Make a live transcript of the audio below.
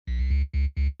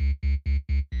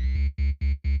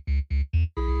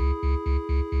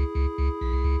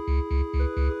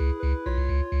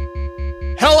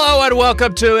Hello and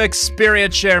welcome to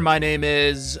Experience Share. My name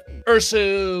is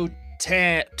Ursa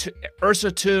Tuna.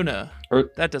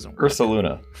 That doesn't work. Ursa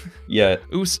Luna. Yeah.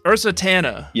 Ursa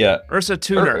Tana. Yeah. Ursa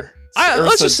Tuner.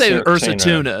 Let's just say Ursa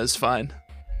Tuna is fine.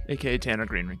 AKA Tanner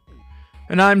Greenring.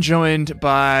 And I'm joined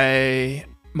by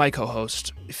my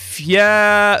co-host,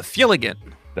 Lilligant.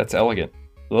 That's elegant.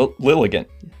 Lilligant.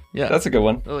 Yeah. That's a good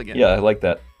one. Lilligant. Yeah, I like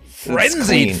that.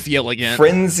 Frenzied Lilligant.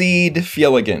 Frenzied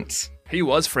Lilligant. He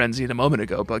was frenzied a moment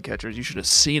ago, Bugcatchers. You should have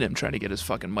seen him trying to get his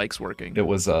fucking mics working. It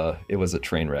was a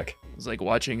train wreck. It was like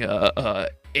watching a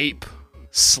ape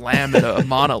slam at a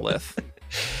monolith.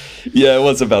 Yeah, it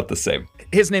was about the same.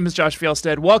 His name is Josh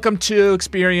Fjellstead. Welcome to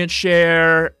Experience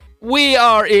Share. We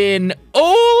are in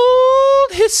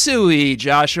old Hisui,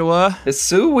 Joshua.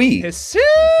 Hisui.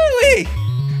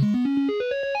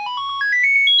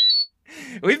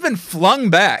 We've been flung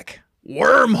back,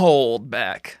 wormholed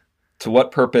back. To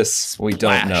what purpose, we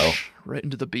don't know. Right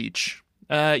into the beach.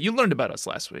 You learned about us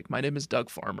last week. My name is Doug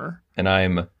Farmer. And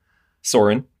I'm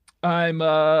Soren. I'm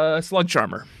a slug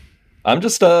charmer. I'm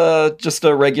just a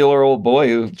regular old boy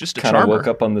who just kind of woke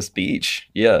up on this beach.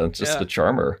 Yeah, a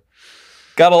charmer.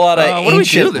 Got a lot of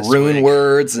ancient rune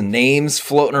words and names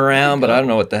floating around, but I don't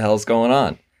know what the hell's going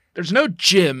on. There's no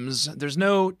gyms. There's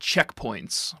no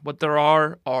checkpoints. What there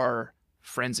are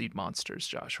frenzied monsters,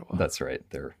 Joshua. That's right.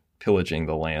 They're pillaging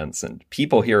the lands, and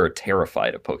people here are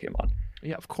terrified of Pokemon.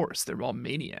 Yeah, of course. They're all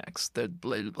maniacs.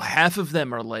 Half of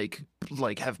them are like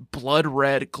have blood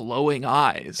red glowing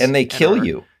eyes. And they kill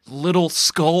you. Little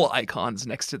skull icons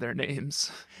next to their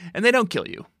names. And they don't kill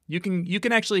you. You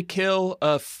can actually kill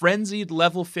a frenzied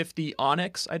level 50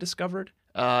 Onyx, I discovered,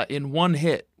 in one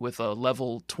hit with a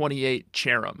level 28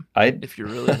 Cherum, if you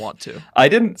really want to. I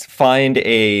didn't find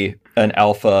an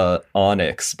alpha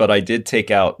Onyx, but I did take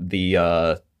out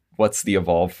the what's the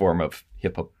evolved form of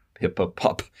Hippopotamus?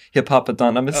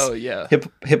 Oh, yeah.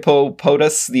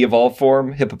 Hippopotas, the evolved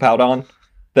form, Hippopowdon,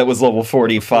 that was level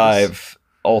 45,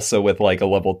 also with like a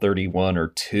level 31 or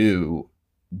 2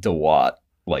 Dewott,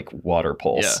 like water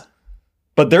pulse. Yeah.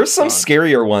 But there's some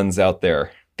scarier ones out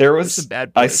there. There was a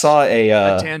bad I saw a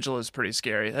that Tangela's pretty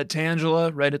scary. That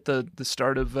Tangela right at the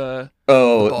start of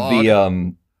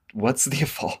what's the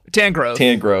evolve?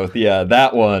 Tangrowth, yeah,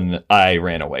 that one I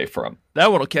ran away from. That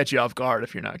one will catch you off guard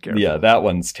if you're not careful. Yeah, that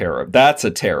one's terror. That's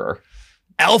a terror.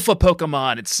 Alpha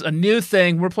Pokemon. It's a new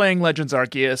thing. We're playing Legends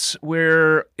Arceus.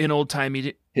 We're in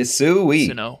old-timey Hisui.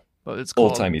 Sinnoh, but it's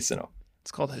called old-timey Sinnoh.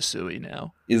 It's called Hisui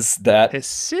now. Is that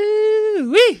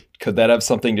Hisui? Could that have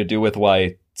something to do with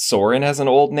why Soren has an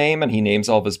old name and he names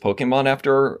all of his Pokemon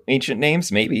after ancient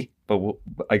names? Maybe, but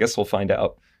I guess we'll find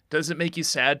out. Does it make you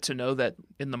sad to know that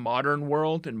in the modern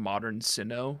world, in modern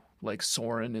Sinnoh, like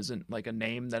Soren isn't like a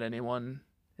name that anyone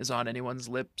is on anyone's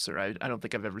lips? Or I don't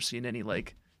think I've ever seen any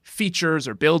like features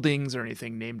or buildings or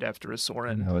anything named after a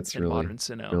Soren. No, it's in modern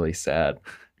Sinnoh. Really sad.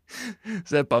 Does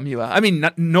that bum you out? I mean,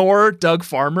 nor Doug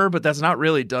Farmer, but that's not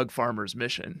really Doug Farmer's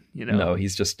mission, you know? No,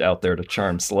 he's just out there to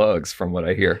charm slugs, from what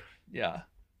I hear. Yeah.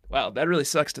 Wow, that really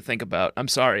sucks to think about. I'm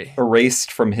sorry.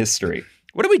 Erased from history.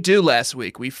 What did we do last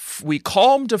week? We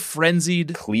calmed a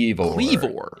frenzied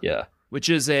Cleavor. Yeah. Which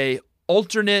is a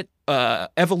alternate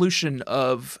evolution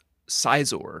of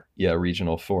Scizor. Yeah,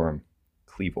 regional form.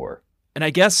 Cleavor. And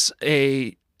I guess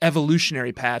a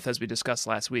evolutionary path, as we discussed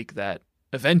last week, that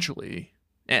eventually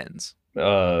ends.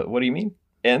 What do you mean?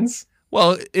 Ends?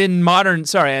 Well, in modern, in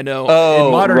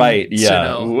modern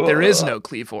Sinnoh, there is no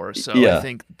Cleavor, so yeah. I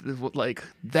think like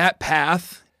that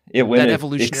path, that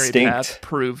evolutionary path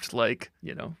proved like,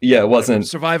 it wasn't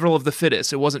survival of the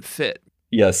fittest. It wasn't fit.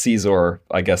 Yeah, Scizor,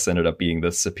 I guess, ended up being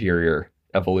the superior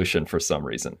evolution for some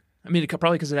reason. I mean,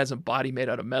 probably because it has a body made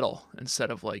out of metal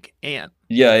instead of like ant.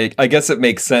 Yeah, I guess it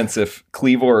makes sense if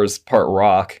Cleavor is part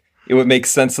rock. It would make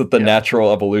sense that the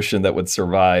natural evolution that would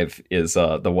survive is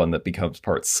the one that becomes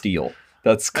part steel.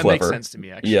 That's clever. That makes sense to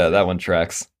me, actually. Yeah, that one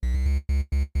tracks.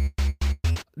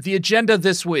 The agenda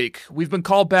this week, we've been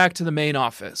called back to the main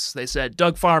office. They said,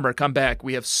 Doug Farmer, come back.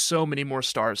 We have so many more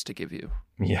stars to give you.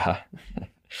 Yeah.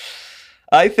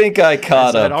 I think I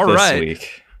caught up this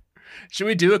week. Should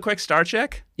we do a quick star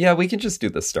check? Yeah, we can just do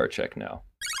the star check now.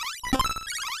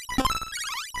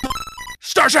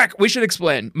 Star check! We should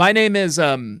explain. My name is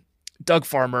Doug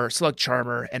Farmer, Slug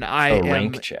Charmer, and I am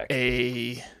rank check.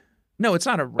 No, it's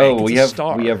not a rank. Oh,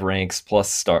 we have ranks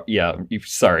plus star. Yeah,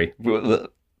 sorry.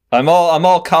 I'm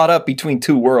all caught up between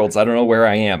two worlds. I don't know where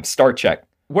I am. Star check.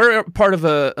 We're part of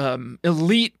a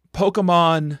elite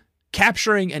Pokemon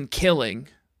capturing and killing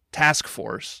task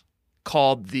force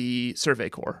called the Survey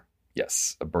Corps.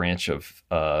 Yes, a branch of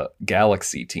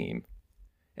Galaxy team.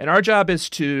 And our job is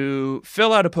to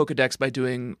fill out a Pokedex by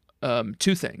doing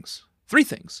three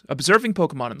things: observing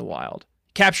Pokemon in the wild,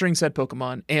 capturing said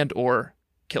Pokemon, and or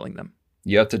killing them.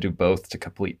 You have to do both to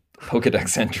complete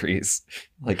Pokedex entries.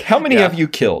 Like, how many have you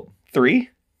killed? 3?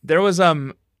 There was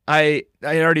I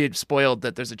already spoiled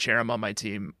that there's a Cherrim on my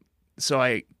team, so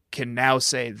I can now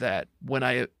say that when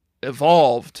I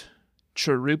evolved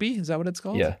Cherubi, is that what it's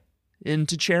called? Yeah.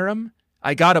 Into Cherrim,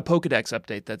 I got a Pokedex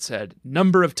update that said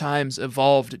number of times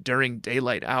evolved during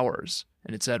daylight hours,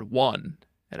 and it said 1.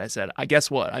 And I said, I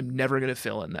guess what? I'm never going to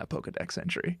fill in that Pokedex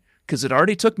entry because it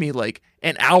already took me like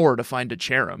an hour to find a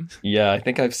Cherrim. Yeah, I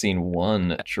think I've seen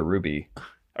one Cherubi.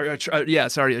 A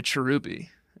Cherubi.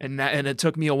 And it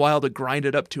took me a while to grind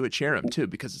it up to a Cherrim, too,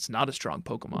 because it's not a strong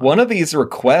Pokemon. One of these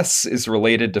requests is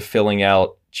related to filling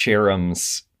out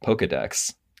Cherim's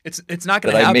Pokedex. It's not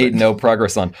going to That happen. I made no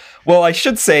progress on. Well, I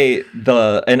should say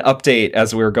an update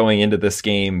as we were going into this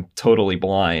game totally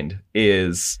blind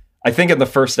is... I think in the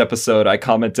first episode, I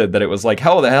commented that it was like,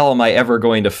 how the hell am I ever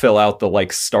going to fill out the like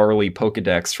Starly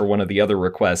Pokedex for one of the other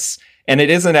requests? And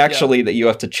it isn't actually that you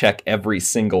have to check every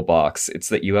single box. It's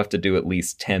that you have to do at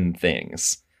least 10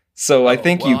 things. So I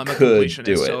think you could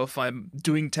do it. So if I'm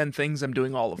doing 10 things, I'm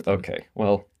doing all of them. Okay,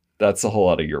 well, that's a whole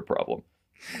lot of your problem.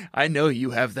 I know you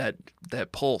have that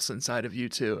pulse inside of you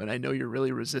too, and I know you're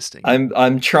really resisting.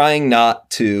 I'm trying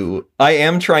not to. I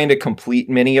am trying to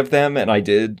complete many of them, and I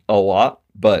did a lot,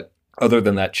 but other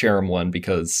than that Cherrim one,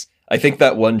 because I think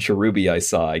that one Cherubi I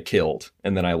saw I killed,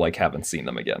 and then I like haven't seen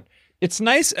them again. It's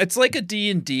nice. It's like a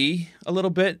D&D a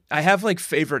little bit. I have like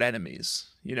favorite enemies,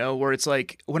 you know, where it's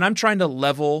like when I'm trying to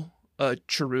level a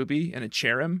Cherubi and a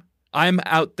Cherrim, I'm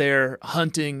out there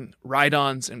hunting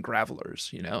Rhydons and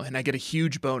Gravelers, you know, and I get a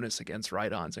huge bonus against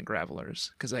Rhydons and Gravelers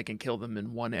because I can kill them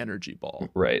in one energy ball.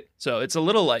 Right. So it's a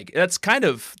little like, that's kind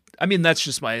of, I mean, that's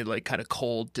just my like kind of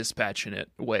cold,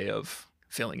 dispassionate way of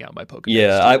filling out my Pokedex.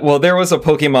 Yeah, well, there was a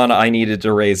Pokemon I needed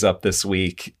to raise up this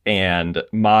week, and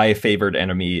my favorite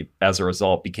enemy as a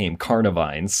result became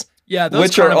Carnivines. Yeah, those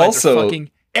which Carnivines are also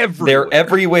fucking everywhere. They're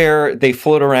everywhere. They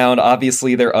float around.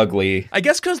 Obviously, they're ugly. I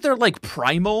guess because they're like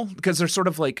primal, because they're sort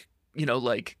of like, you know,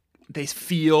 like they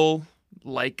feel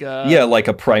like like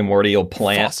a primordial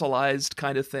plant, fossilized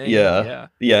kind of thing. Yeah,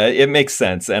 it makes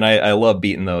sense, and I love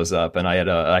beating those up. And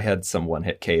I had some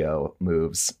one-hit KO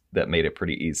moves that made it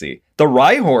pretty easy. The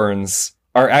Rhyhorns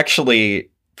are actually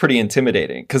pretty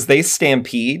intimidating because they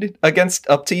stampede against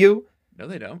up to you. No,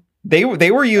 they don't. They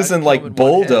were using like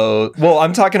bulldoze. Well,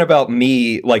 I'm talking about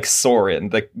me, like Soren,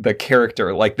 the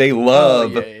character. Like they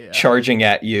love charging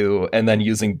at you and then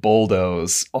using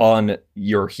bulldoze on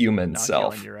your human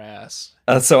self. On your ass.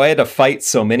 So I had to fight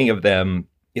so many of them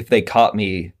if they caught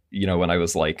me, you know, when I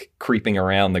was like creeping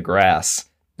around the grass.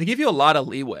 They give you a lot of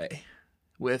leeway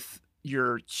with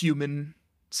your human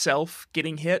self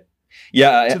getting hit.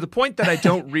 Yeah. To the point that I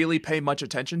don't really pay much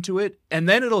attention to it. And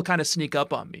then it'll kind of sneak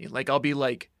up on me. Like I'll be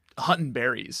like hunting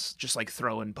berries, just like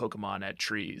throwing Pokemon at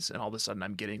trees. And all of a sudden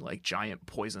I'm getting like giant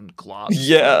poisoned globs.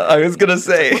 Yeah, I was going to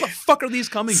say. Like, where the fuck are these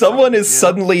coming Someone from? is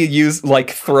suddenly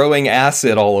throwing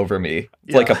acid all over me.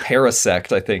 It's like a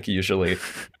parasect, I think, usually.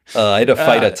 I had to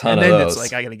fight a ton of those. And then it's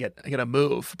like, I gotta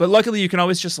move. But luckily you can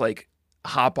always just like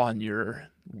hop on your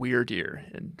weird ear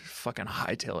and fucking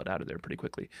hightail it out of there pretty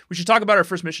quickly. We should talk about our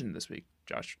first mission this week,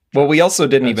 Josh. Well, we also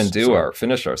didn't even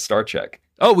finish our star check.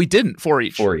 Oh, we didn't. 4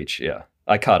 each. 4 each, yeah.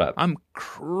 I caught up. I'm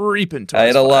creeping to. I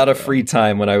had a lot of free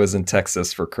time when I was in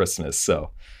Texas for Christmas,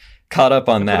 so caught up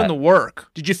on that. Put in the work.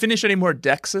 Did you finish any more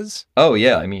dexes? Oh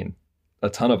yeah, I mean, a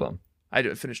ton of them. I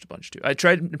finished a bunch too. I'm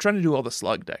trying to do all the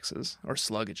slug dexes or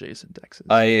slug adjacent dexes.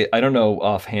 I don't know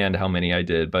offhand how many I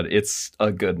did, but it's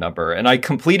a good number. And I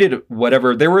completed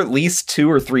whatever. There were at least 2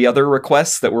 or 3 other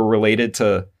requests that were related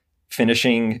to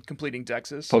completing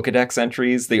dexes, Pokedex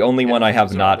entries. The only one I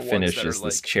have not finished is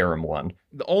this Cherrim one.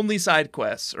 The only side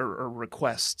quests or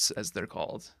requests, as they're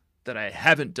called, that I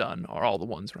haven't done are all the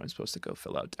ones where I'm supposed to go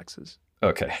fill out dexes.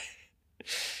 Okay.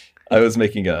 I was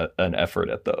making an effort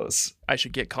at those. I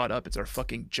should get caught up. It's our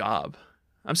fucking job.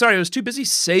 I'm sorry, I was too busy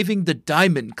saving the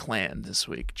Diamond Clan this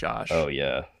week, Josh. Oh,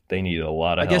 yeah. They need a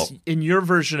lot of help. I guess in your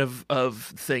version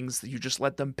of things, you just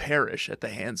let them perish at the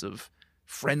hands of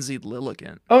frenzied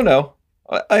Lilligant. Oh, no.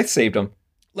 I saved them.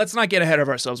 Let's not get ahead of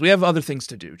ourselves. We have other things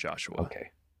to do, Joshua.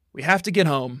 Okay. We have to get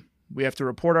home. We have to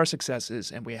report our successes,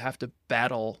 and we have to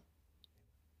battle.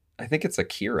 I think it's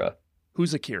Akira.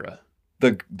 Who's Akira?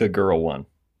 The girl one.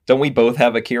 Don't we both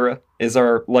have Akira? Is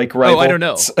our rival? Oh, I don't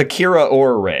know. It's Akira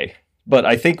or Ray. But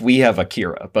I think we have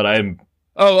Akira, but I'm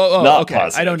not okay.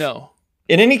 positive. I don't know.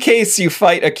 In any case, you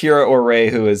fight Akira or Ray,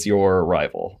 who is your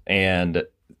rival, and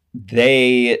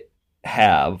they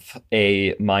have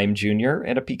a Mime Jr.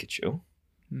 and a Pikachu.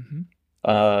 Mm-hmm.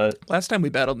 Last time we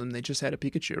battled them, they just had a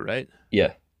Pikachu, right?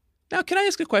 Yeah. Now, can I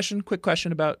ask a quick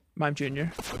question about Mime Jr.?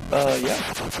 Yeah.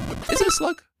 Is it a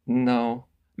slug? No.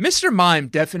 Mr. Mime,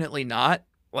 definitely not.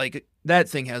 Like, that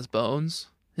thing has bones.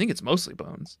 I think it's mostly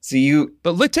bones.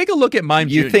 But take a look at Mime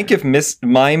Jr. You think of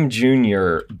Mime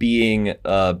Jr. being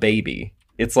a baby.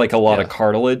 It's like a lot of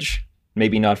cartilage,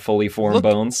 maybe not fully formed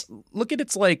bones. Look at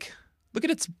its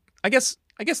I guess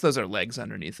those are legs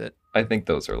underneath it. I think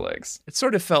those are legs. It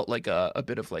sort of felt like a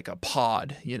bit of like a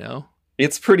pod, you know?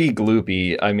 It's pretty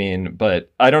gloopy. I mean,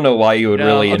 but I don't know why you would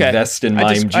really invest in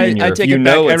Mime Jr. if you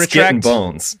know it's getting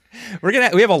bones. We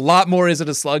have a lot more Is It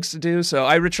a Slugs to do, so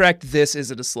I retract this Is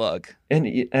It a Slug.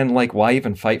 And like, why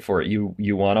even fight for it?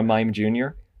 You want a Mime Jr.?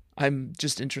 I'm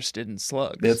just interested in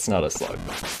slugs. It's not a slug.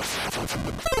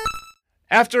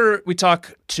 After we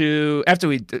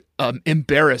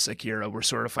embarrass Akira, we're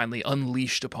sort of finally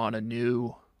unleashed upon a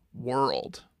new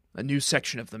world, a new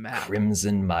section of the map.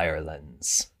 Crimson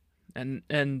Mirelands.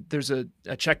 And there's a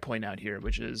checkpoint out here,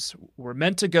 which is we're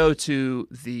meant to go to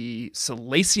the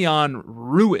Salacion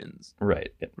ruins.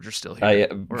 Right. Which are still here.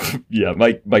 Yeah,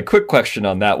 my quick question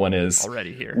on that one is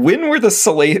already here. When was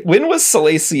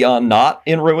Salacion not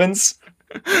in ruins?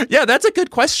 Yeah, that's a good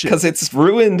question. Because it's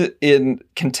ruined in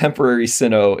contemporary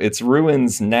Sinnoh. It's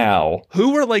ruins now.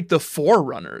 Who were like the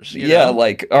forerunners? You know?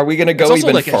 Like, are we going to go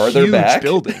even farther back? It's a huge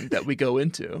building that we go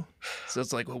into. So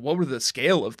it's like, well, what were the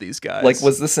scale of these guys? Like,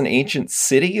 was this an ancient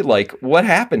city? Like, what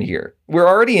happened here? We're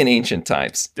already in ancient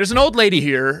times. There's an old lady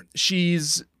here. Do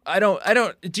you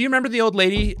remember the old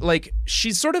lady? Like,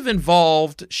 she's sort of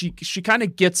involved. She kind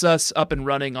of gets us up and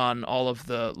running on all of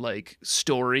the like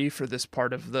story for this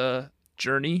part of the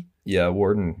journey. Yeah,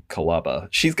 Warden Kalaba.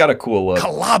 She's got a cool look.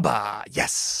 Kalaba,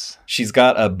 yes. She's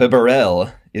got a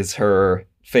Bibarel is her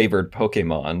favored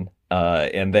Pokemon.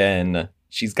 And then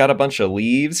she's got a bunch of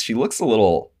leaves. She looks a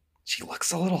little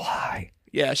high.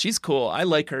 Yeah, she's cool. I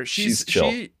like her. She's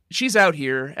chill. She's out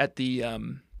here at the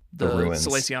ruins.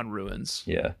 Salacion ruins.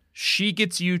 Yeah. She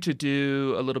gets you to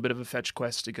do a little bit of a fetch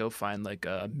quest to go find like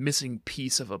a missing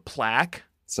piece of a plaque.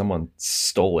 Someone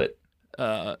stole it.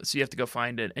 So you have to go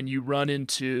find it, and you run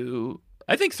into,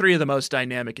 I think, 3 of the most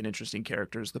dynamic and interesting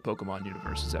characters the Pokemon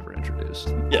universe has ever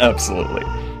introduced. Yeah, absolutely.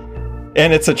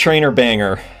 And it's a trainer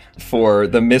banger for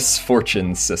the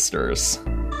Misfortune Sisters.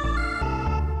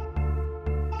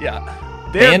 Yeah.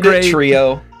 Bandit great.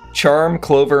 Trio, Charm,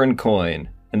 Clover, and Coin.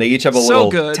 And they each have a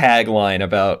little tagline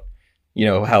about,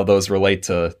 how those relate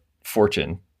to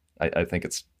fortune. I think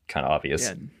it's kind of obvious.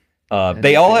 Yeah.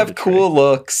 They all have cool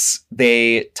looks.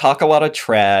 They talk a lot of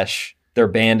trash. They're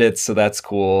bandits, so that's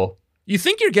cool. You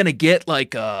think you're going to get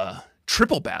like a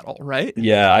triple battle, right?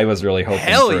 Yeah, I was really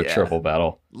hoping for a triple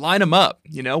battle. Line them up,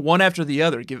 one after the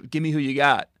other. Give me who you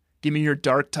got. Give me your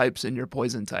dark types and your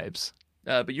poison types.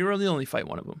 But you really only fight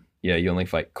one of them. Yeah, you only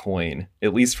fight Coin,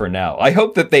 at least for now. I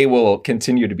hope that they will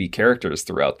continue to be characters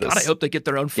throughout this. God, I hope they get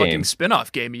their own fucking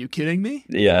spin-off game. Are you kidding me?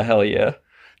 Yeah, hell yeah.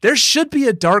 There should be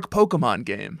a dark Pokemon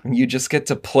game. You just get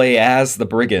to play as the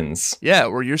brigands. Yeah,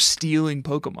 where you're stealing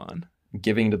Pokemon.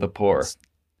 Giving to the poor.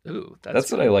 Ooh,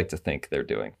 that's what I like to think they're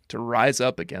doing. To rise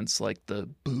up against like the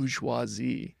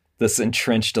bourgeoisie. This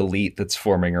entrenched elite that's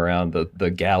forming around the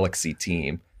Galaxy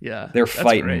team. Yeah. They're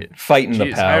fighting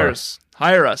the power.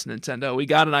 Hire us, Nintendo. We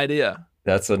got an idea.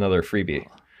 That's another freebie.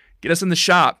 Get us in the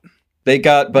shop.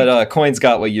 Coin's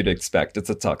got what you'd expect.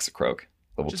 It's a Toxicroak.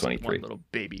 Level just 23. One little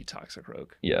baby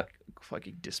Toxicroak. Yeah.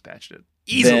 Fucking dispatched it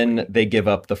easily. Then they give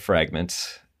up the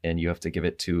fragment, and you have to give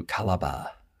it to Kalaba,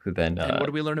 who then... and what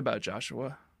do we learn about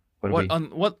Joshua?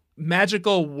 What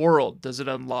magical world does it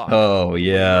unlock? Oh,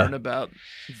 yeah. We learn about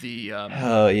the...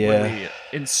 when we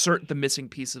insert the missing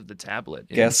piece of the tablet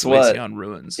in Guess what?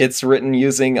 Ruins. It's written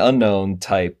using unknown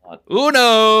type.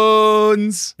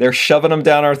 Unowns! They're shoving them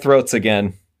down our throats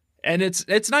again. And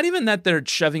it's not even that they're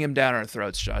shoving him down our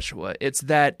throats, Joshua. It's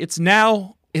that it's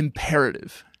now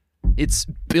imperative. It's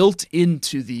built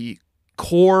into the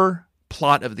core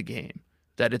plot of the game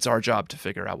that it's our job to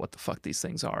figure out what the fuck these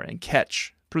things are and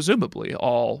catch, presumably,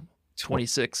 all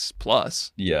 26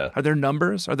 plus. Yeah. Are there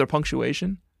numbers? Are there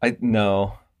punctuation?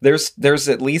 No. There's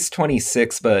at least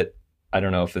 26, but I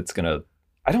don't know if it's going to...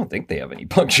 I don't think they have any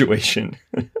punctuation.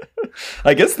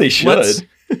 I guess they should.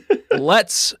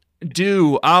 Let's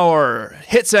do our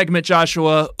hit segment,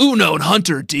 Joshua. Unknown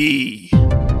Hunter D.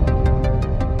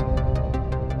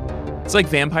 It's like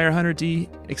Vampire Hunter D,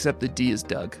 except the D is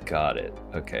Doug. Got it.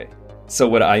 Okay. So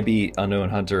would I be Unknown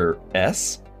Hunter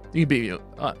S? You'd be,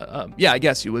 I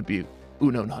guess you would be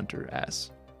Unknown Hunter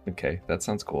S. Okay, that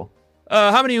sounds cool.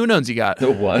 How many Unowns you got?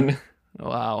 One.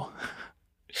 Wow.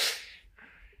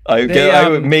 I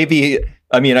would maybe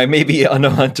I mean, I may be on a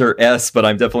Hunter S, but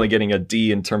I'm definitely getting a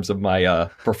D in terms of my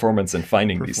performance in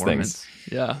finding these things.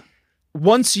 Yeah.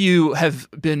 Once you have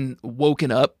been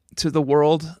woken up to the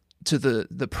world, to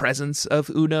the presence of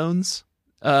Unowns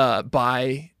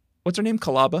by, what's her name?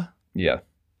 Kalaba? Yeah.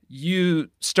 You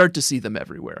start to see them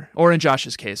everywhere. Or in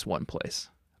Josh's case, one place.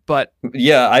 But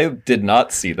yeah, I did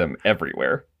not see them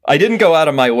everywhere. I didn't go out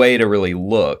of my way to really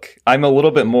look. I'm a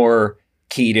little bit more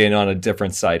keyed in on a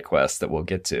different side quest that we'll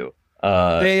get to.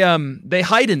 They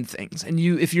hide in things, and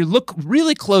if you look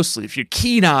really closely, if you're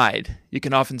keen-eyed, you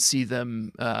can often see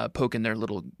them poking their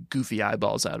little goofy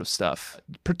eyeballs out of stuff.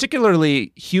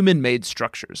 Particularly human-made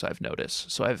structures, I've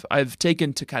noticed. So I've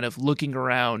taken to kind of looking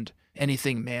around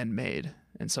anything man-made,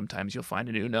 and sometimes you'll find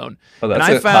an Unown. Oh,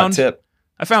 that's hot tip.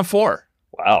 I found 4.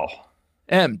 Wow.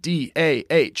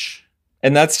 MDAH.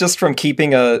 And that's just from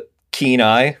keeping a keen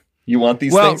eye? You want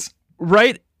these things?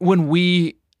 Right when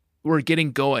we were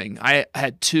getting going, I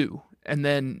had 2. And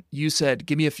then you said,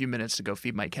 give me a few minutes to go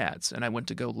feed my cats. And I went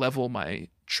to go level my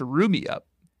Chirumi up.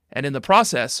 And in the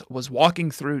process, was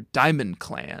walking through Diamond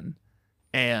Clan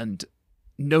and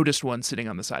noticed one sitting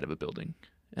on the side of a building.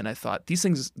 And I thought, this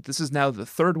is now the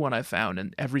 3rd one I found,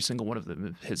 and every single one of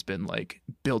them has been like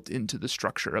built into the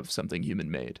structure of something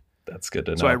human made. That's good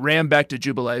to know. So I ran back to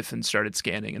Jubilife and started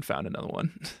scanning and found another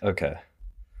one. Okay.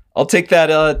 I'll take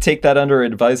that under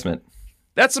advisement.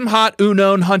 That's some hot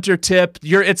Unown hunter tip.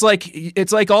 It's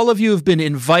like all of you have been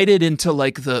invited into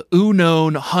like the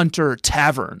Unown hunter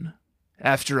tavern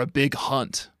after a big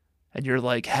hunt, and you're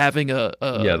like having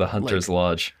the hunter's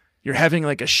lodge. You're having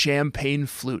like a champagne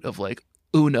flute of like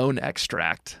Unown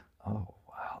extract. Oh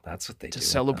wow, that's what they do to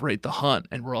celebrate the hunt,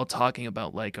 and we're all talking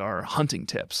about like our hunting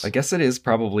tips. I guess it is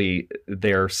probably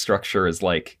their structure is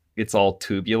like it's all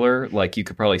tubular. Like you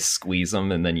could probably squeeze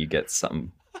them, and then you get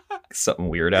something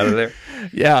weird out of there.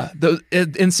 Yeah,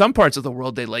 in some parts of the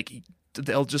world,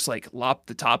 they'll just like lop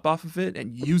the top off of it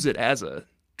and use it as a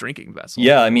drinking vessel.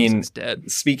 Yeah, I mean, it's dead.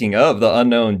 Speaking of the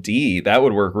unknown D, that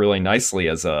would work really nicely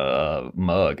as a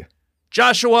mug.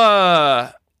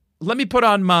 Joshua, let me put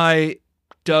on my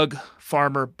Doug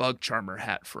Farmer Bug Charmer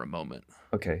hat for a moment.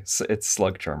 Okay, so it's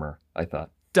Slug Charmer, I thought.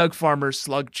 Doug Farmer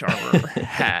Slug Charmer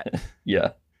hat.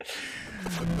 Yeah.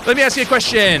 Let me ask you a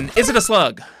question. Is it a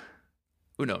slug?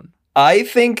 Unown. I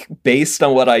think based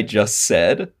on what I just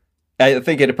said, I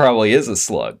think it probably is a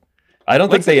slug. I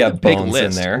don't think they have bones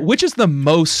in there. Which is the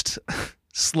most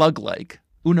slug-like?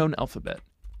 Unown alphabet.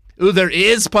 Ooh, there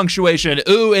is punctuation.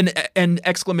 Ooh, and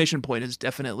exclamation point is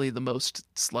definitely the most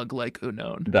slug-like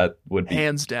Unown. That would be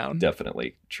hands down.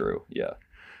 Definitely true. Yeah.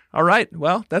 All right.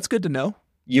 Well, that's good to know.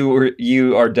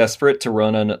 You are desperate to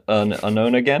run an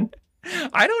unknown again?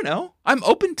 I don't know. I'm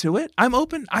open to it.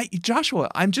 Joshua,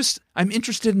 I'm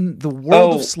interested in the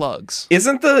world of slugs.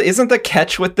 Isn't the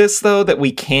catch with this though that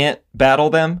we can't battle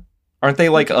them? Aren't they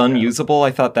like unusable? I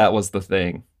thought that was the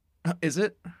thing. Is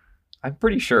it? I'm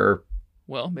pretty sure.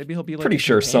 Well, maybe he'll be like pretty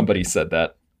sure somebody said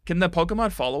that. Can the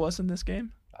Pokemon follow us in this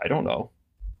game? I don't know.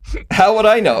 How would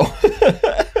I know?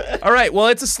 All right. Well,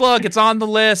 it's a slug. It's on the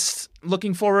list.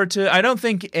 Looking forward to. I don't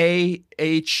think A,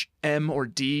 H, M, or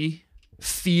D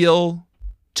feel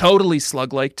totally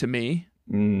slug-like to me.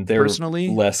 They're personally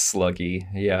less sluggy.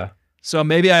 Yeah. So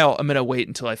maybe I'm going to wait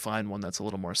until I find one that's a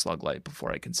little more slug-like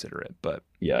before I consider it. But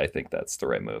yeah, I think that's the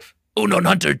right move. Unown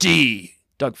Hunter D.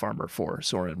 Doug Farmer 4,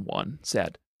 Soren 1.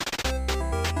 Sad.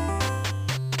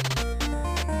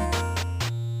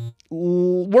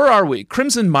 Where are we?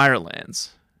 Crimson Mirelands.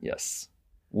 Yes.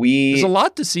 There's a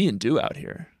lot to see and do out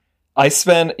here. I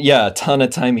spent, a ton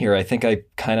of time here. I think I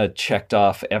kind of checked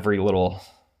off every little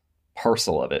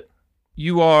parcel of it.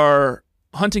 You are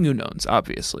hunting Unowns,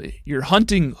 obviously. You're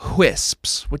hunting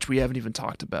Wisps, which we haven't even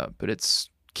talked about, but it's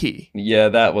key. Yeah,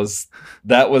 that was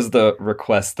the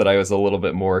request that I was a little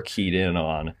bit more keyed in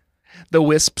on. The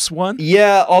Wisps one?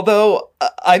 Yeah, although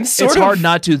it's hard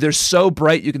not to. They're so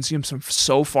bright, you can see them from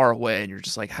so far away, and you're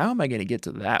just like, how am I going to get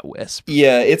to that Wisp?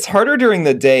 Yeah, it's harder during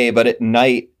the day, but at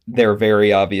night, they're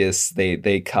very obvious.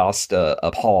 They cast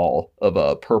a pall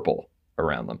of purple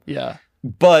around them. Yeah.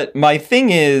 But my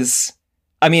thing is,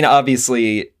 I mean,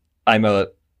 obviously, I'm a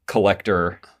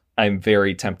collector. I'm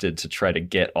very tempted to try to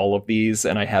get all of these,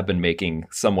 and I have been making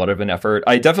somewhat of an effort.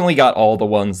 I definitely got all the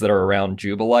ones that are around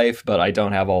Jubilife, but I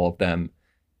don't have all of them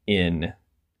in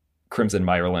Crimson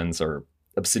Mirelands or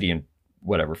Obsidian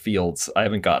whatever fields. I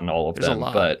haven't gotten all of them,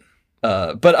 but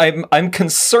I'm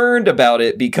concerned about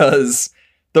it because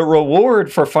the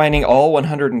reward for finding all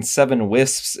 107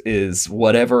 wisps is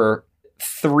whatever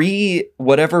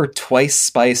twice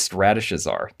spiced radishes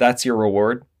are. That's your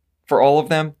reward for all of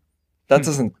them. That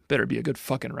doesn't better be a good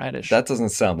fucking radish. That doesn't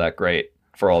sound that great.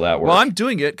 for all that work. Well, I'm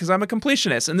doing it because I'm a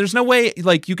completionist, and there's no way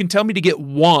like you can tell me to get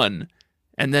 1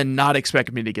 and then not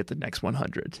expect me to get the next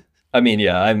 100. I mean,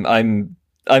 yeah, I'm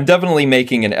definitely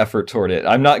making an effort toward it.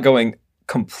 I'm not going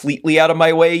completely out of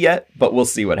my way yet, but we'll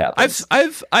see what happens.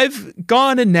 I've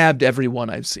gone and nabbed every one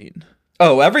I've seen.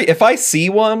 Oh, if I see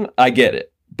one, I get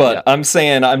it. But Yeah. I'm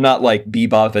saying I'm not like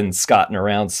bebop and scotting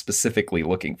around specifically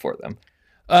looking for them.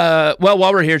 Well,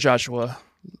 while we're here, Joshua,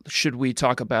 should we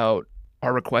talk about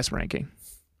our request ranking?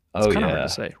 It's Oh, kind of yeah. hard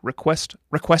to say. Request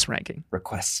ranking.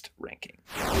 Request ranking.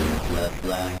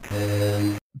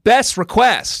 Best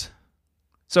request.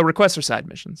 So requests are side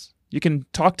missions. You can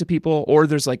talk to people, or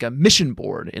there's like a mission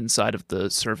board inside of the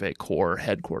Survey Corps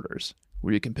headquarters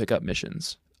where you can pick up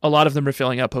missions. A lot of them are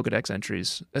filling out Pokedex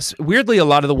entries. Weirdly, a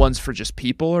lot of the ones for just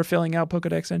people are filling out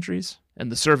Pokedex entries,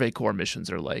 and the Survey Corps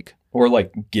missions are like... Or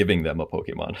like giving them a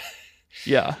Pokemon.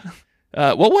 Yeah.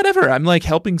 Well, whatever. I'm like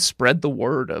helping spread the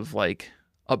word of like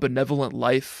a benevolent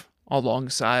life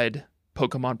alongside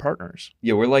Pokemon partners.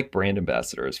 Yeah, we're like brand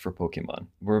ambassadors for Pokemon.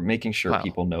 We're making sure Wow.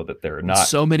 people know that they're not In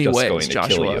so many just ways, going to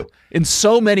Joshua. kill you. In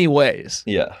so many ways.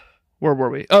 Yeah. Where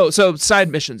were we? Oh, so side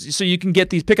missions. So you can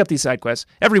pick up these side quests.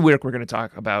 Every week we're going to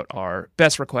talk about our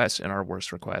best request and our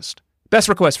worst request. Best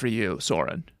request for you,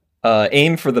 Soren.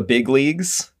 Aim for the big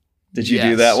leagues. Did you do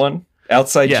Yes. that one?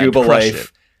 Outside Yeah, crushed Jubilife.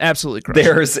 it. Absolutely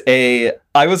crushed it.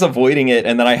 I was avoiding it,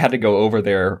 and then I had to go over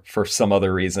there for some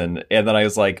other reason. And then I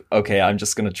was like, okay, I'm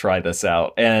just going to try this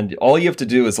out. And all you have to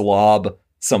do is lob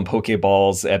some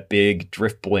Pokeballs at big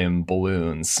Drifblim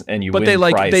balloons, and you win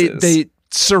prizes. They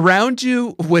surround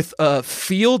you with a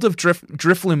field of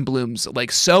Drifblim blooms,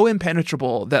 like so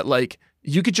impenetrable that like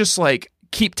you could just like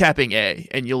keep tapping A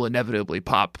and you'll inevitably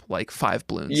pop like 5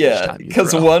 balloons. Yeah,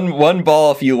 because one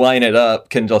ball, if you line it up,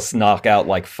 can just knock out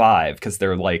like 5 because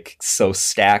they're like so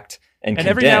stacked and condensed.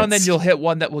 Every now and then you'll hit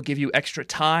one that will give you extra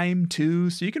time too,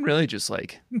 so you can really just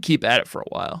like keep at it for a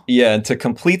while. Yeah, and to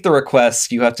complete the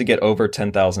request, you have to get over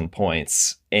 10,000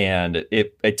 points, and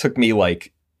it took me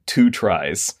like 2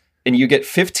 tries. And you get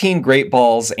 15 Great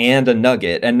Balls and a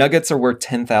Nugget, and Nuggets are worth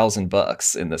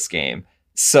 $10,000 in this game.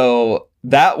 So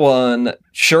that one,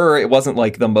 sure, it wasn't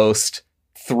like the most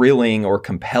thrilling or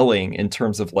compelling in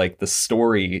terms of like the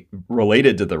story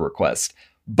related to the request,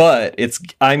 but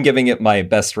I'm giving it my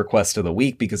best request of the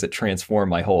week because it transformed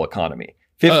my whole economy.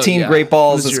 15 Great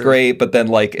Balls is great, but then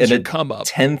like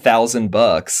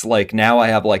 $10,000, like now I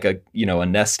have like a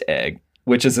nest egg,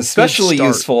 which is especially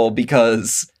useful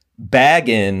because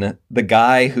Baggin, the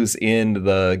guy who's in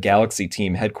the Galaxy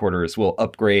Team headquarters, will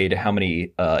upgrade how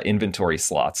many inventory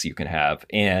slots you can have,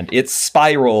 and it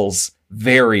spirals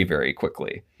very, very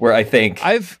quickly. Where I think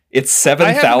it's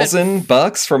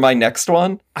 $7,000 for my next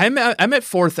one. I'm at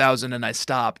 4,000 and I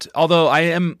stopped. Although I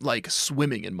am like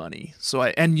swimming in money,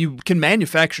 and you can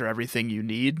manufacture everything you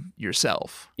need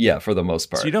yourself. Yeah, for the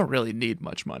most part. So you don't really need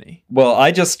much money. Well,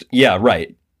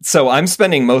 right. So I'm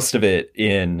spending most of it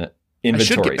in inventory I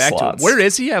should get back slots. to him. Where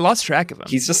is he? I lost track of him.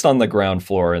 He's just on the ground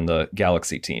floor in the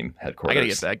Galaxy Team headquarters. I gotta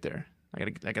get back there. I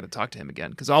gotta talk to him again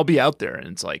because I'll be out there and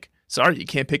it's like, sorry, you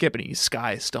can't pick up any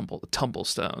sky tumble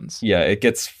stones. Yeah, it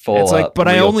gets full. It's like, but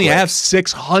I only quick. have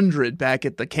 600 back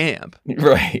at the camp.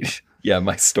 Right. Yeah,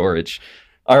 my storage.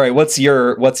 All right, what's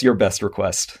your best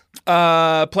request?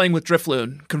 Playing with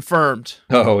Drifloon, confirmed.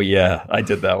 Oh yeah, I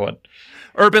did that one.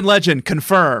 Urban Legend,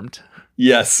 confirmed.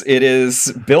 Yes, it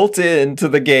is built into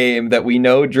the game that we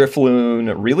know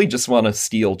Drifloon really just want to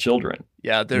steal children.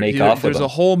 Yeah, there's a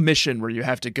whole mission where you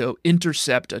have to go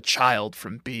intercept a child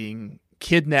from being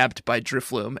kidnapped by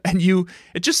Drifloon, and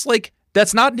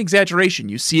that's not an exaggeration.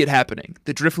 You see it happening.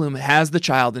 The Drifloon has the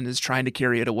child and is trying to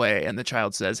carry it away, and the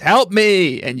child says, "Help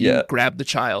me!" And you grab the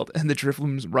child, and the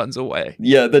Drifloon runs away.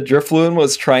 Yeah, the Drifloon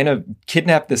was trying to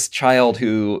kidnap this child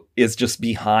who is just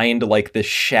behind like this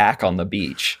shack on the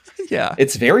beach. Yeah.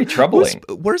 It's very troubling.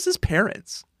 Where's his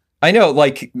parents? I know,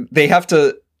 like, they have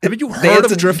to... Haven't you heard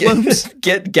of Drifloons?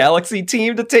 Get Galaxy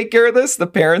Team to take care of this? The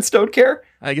parents don't care?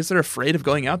 I guess they're afraid of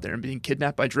going out there and being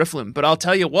kidnapped by Drifloon. But I'll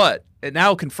tell you what, and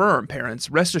now confirm, parents,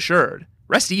 rest assured,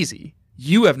 rest easy.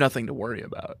 You have nothing to worry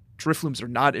about. Drifloons are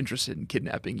not interested in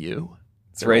kidnapping you.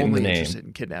 It's right in the name. They're only interested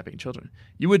in kidnapping children.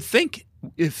 You would think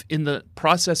if in the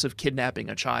process of kidnapping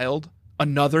a child,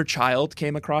 another child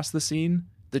came across the scene,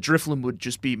 the Drifloon would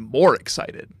just be more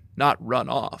excited, not run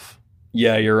off.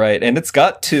 Yeah, you're right. And it's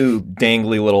got 2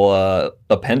 dangly little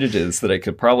appendages that it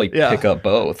could probably pick up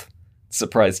both.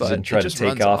 Surprised it didn't try to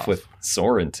take off with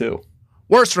Soren, too.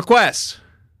 Worst request.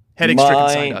 Headache stricken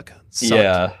Psyduck.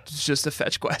 Yeah. It's just a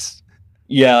fetch quest.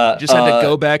 Yeah. You just had to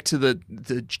go back to the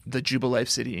Jubilife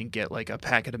city and get like a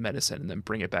packet of medicine and then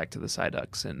bring it back to the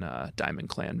Psyducks in Diamond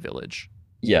Clan Village.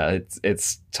 Yeah,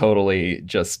 it's totally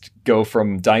just go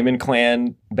from Diamond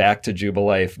Clan back to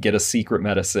Jubilife, get a secret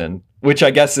medicine, which I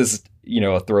guess is,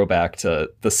 a throwback to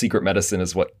the secret medicine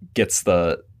is what gets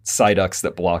the Psyducks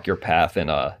that block your path in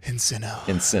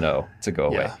Sinnoh to go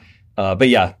away. But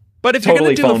yeah. But if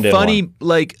totally you're going to do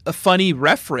a funny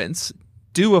reference,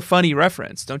 do a funny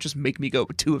reference. Don't just make me go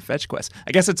to a fetch quest.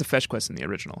 I guess it's a fetch quest in the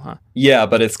original, huh? Yeah,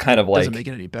 but it's kind of like... Doesn't make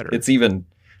it any better. It's even...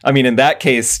 I mean, in that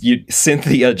case,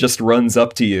 Cynthia just runs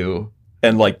up to you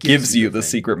and gives you the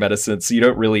secret medicine, so you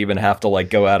don't really even have to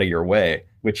go out of your way,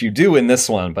 which you do in this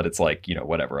one. But it's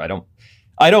whatever. I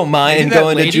don't mind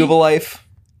going to Jubilife.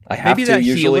 I have maybe to that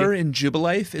usually. Healer in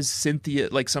Jubilife is Cynthia,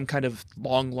 some kind of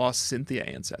long lost Cynthia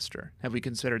ancestor. Have we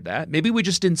considered that? Maybe we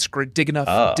just didn't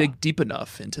dig deep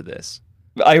enough into this.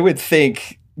 I would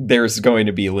think there's going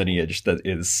to be lineage that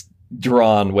is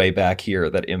drawn way back here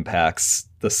that impacts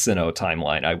the Sinnoh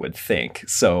timeline, I would think.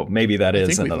 So maybe that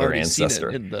is another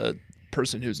ancestor. Seen it in the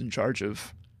person who's in charge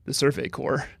of the Survey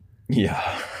Corps.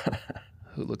 Yeah.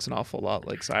 Who looks an awful lot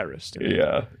like Cyrus.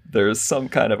 Yeah. There's some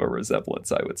kind of a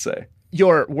resemblance, I would say.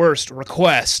 Your worst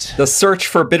request. The search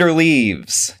for bitter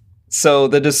leaves. So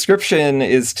the description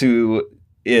is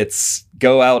it's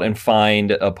go out and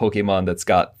find a Pokemon that's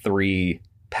got 3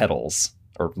 petals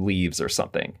or leaves or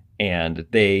something. And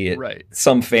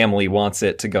some family wants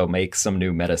it to go make some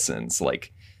new medicines,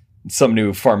 like some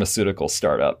new pharmaceutical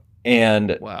startup.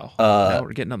 And wow, now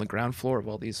we're getting on the ground floor of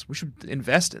all these. We should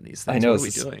invest in these things. I know. What are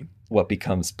we doing? What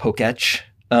becomes Poketch?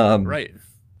 Right.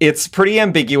 It's pretty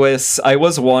ambiguous. I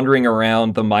was wandering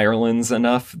around the Mirelands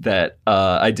enough that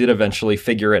I did eventually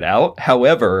figure it out.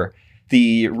 However,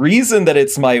 the reason that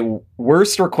it's my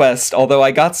worst request, although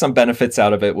I got some benefits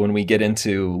out of it when we get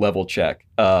into level check,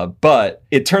 but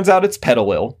it turns out it's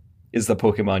Petalil is the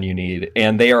Pokemon you need,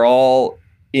 and they are all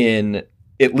in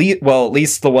at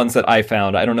least the ones that I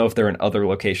found. I don't know if they're in other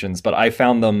locations, but I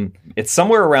found them. It's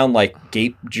somewhere around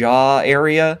Gape Jaw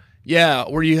area. Yeah,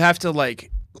 where you have to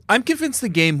I'm convinced the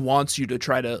game wants you to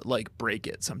try to break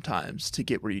it sometimes to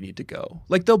get where you need to go.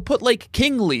 They'll put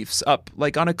king leaves up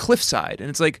on a cliffside, and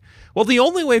it's well, the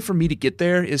only way for me to get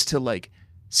there is to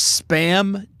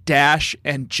spam, dash,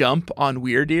 and jump on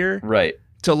Weirdeer. Right.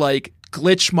 To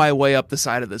glitch my way up the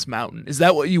side of this mountain. Is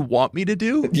that what you want me to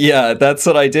do? Yeah, that's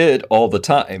what I did all the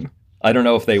time. I don't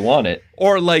know if they want it.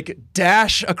 Or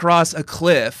dash across a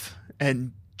cliff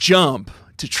and jump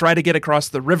to try to get across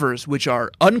the rivers, which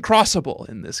are uncrossable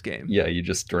in this game. Yeah, you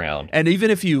just drown. And even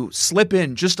if you slip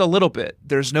in just a little bit,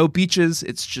 there's no beaches.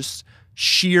 It's just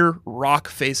sheer rock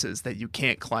faces that you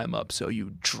can't climb up, so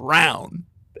you drown.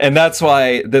 And that's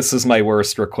why this is my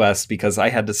worst request, because I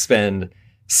had to spend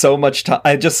so much time.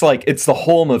 I just it's the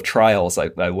Home of Trials. I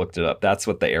looked it up. That's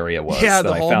what the area was. Yeah,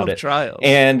 the Home of Trials.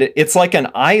 And it's an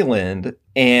island.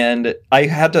 And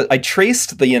I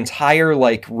traced the entire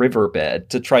riverbed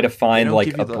to try to find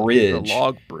a bridge, the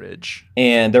log bridge.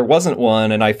 And there wasn't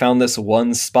one. And I found this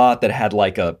one spot that had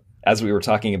as we were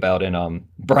talking about in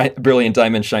Brilliant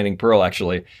Diamond Shining Pearl,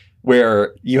 actually,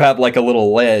 where you have a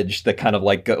little ledge that kind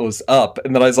of goes up.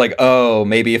 And then I was oh,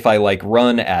 maybe if I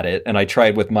run at it. And I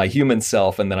tried with my human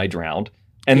self, and then I drowned.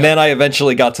 And then I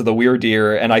eventually got to the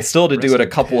Weirdeer, and I still had to do it a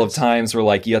couple of times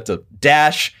where you have to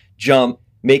dash, jump,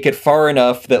 make it far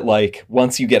enough that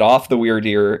once you get off the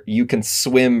Weirdeer, you can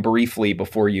swim briefly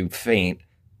before you faint.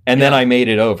 And then I made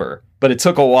it over. But it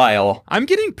took a while. I'm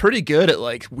getting pretty good at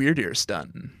Weirdeer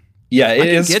stunting. Yeah, it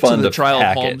is fun to get to the trial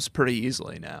hack homes it pretty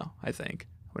easily now, I think,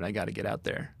 when I got to get out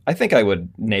there. I think I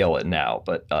would nail it now,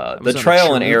 but the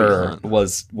trial and error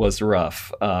was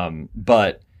rough.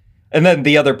 But and then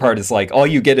the other part is all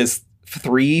you get is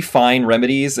 3 fine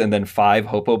remedies and then 5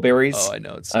 Hopo berries. Oh, I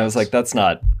know. I was that's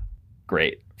not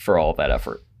great for all that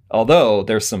effort. Although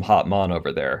there's some hot mon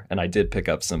over there, and I did pick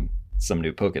up some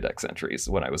new Pokedex entries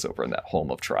when I was over in that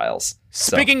Home of Trials.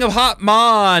 Speaking of hot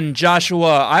mon,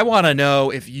 Joshua, I want to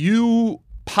know if you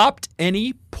popped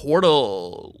any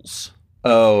portals.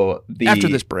 Oh, after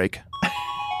this break.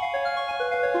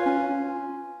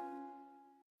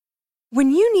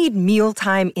 When you need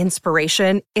mealtime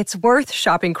inspiration, it's worth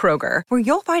shopping Kroger, where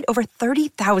you'll find over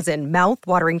 30,000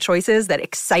 mouth-watering choices that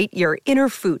excite your inner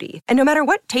foodie. And no matter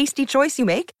what tasty choice you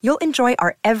make, you'll enjoy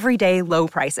our everyday low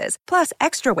prices, plus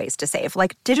extra ways to save,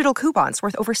 like digital coupons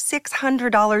worth over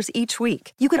 $600 each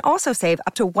week. You can also save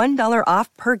up to $1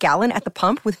 off per gallon at the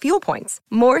pump with fuel points.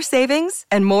 More savings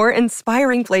and more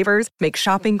inspiring flavors make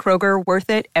shopping Kroger worth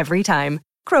it every time.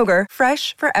 Kroger,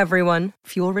 fresh for everyone.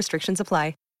 Fuel restrictions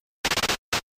apply.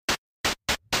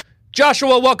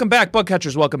 Joshua, welcome back. Bug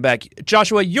catchers, welcome back.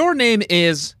 Joshua, your name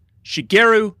is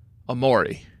Shigeru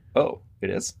Omori. Oh, it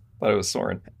is? I thought it was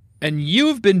Soren. And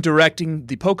you've been directing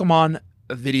the Pokemon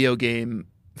a video game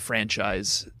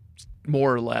franchise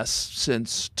more or less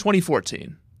since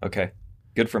 2014. Okay,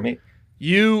 good for me.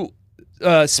 You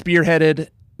spearheaded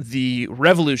the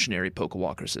revolutionary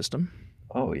Pokewalker system.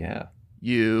 Oh, yeah.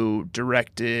 You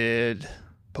directed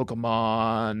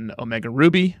Pokemon Omega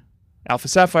Ruby, Alpha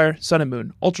Sapphire, Sun and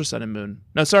Moon, Ultra Sun and Moon.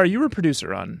 No, sorry, you were a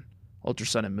producer on Ultra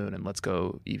Sun and Moon and Let's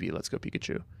Go Eevee, Let's Go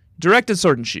Pikachu. Directed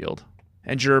Sword and Shield,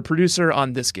 and you're a producer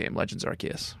on this game, Legends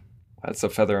Arceus. That's a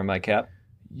feather in my cap.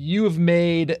 You have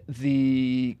made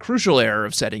the crucial error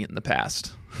of setting it in the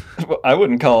past. I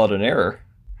wouldn't call it an error.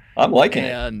 I'm liking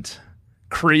it. And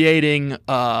creating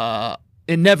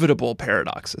inevitable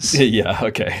paradoxes. Yeah,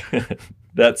 okay.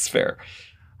 That's fair.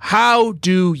 How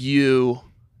do you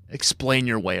explain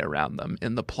your way around them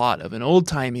in the plot of an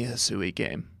old-timey Hisui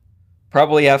game?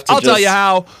 Probably have to I'll tell you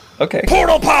how. Okay.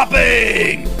 Portal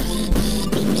popping!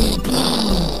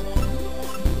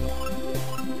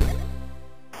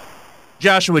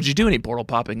 Joshua, did you do any portal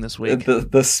popping this week?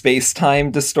 The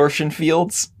space-time distortion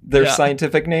fields, their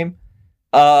scientific name.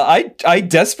 I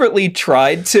desperately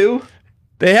tried to.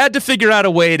 They had to figure out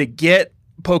a way to get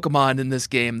Pokemon in this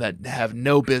game that have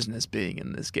no business being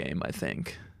in this game, I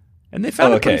think. And they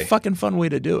found a pretty fucking fun way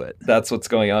to do it. That's what's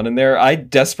going on in there. I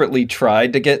desperately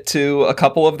tried to get to a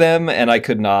couple of them, and I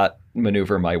could not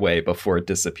maneuver my way before it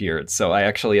disappeared. So I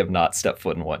actually have not stepped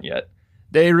foot in one yet.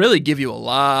 They really give you a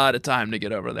lot of time to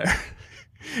get over there.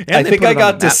 I think I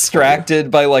got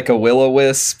distracted by like a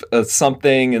will-o-wisp or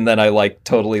something, and then I like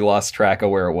totally lost track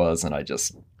of where it was, and I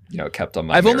just kept on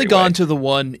my I've only merry gone way. to the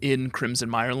one in Crimson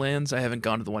Mirelands. I haven't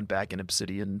gone to the one back in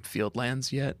Obsidian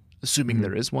Fieldlands yet, assuming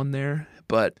there is one there.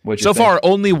 But so far,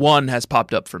 only one has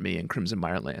popped up for me in Crimson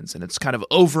Mirelands, and it's kind of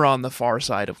over on the far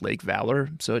side of Lake Valor,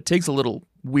 so it takes a little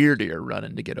weirder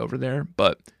running to get over there.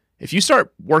 But if you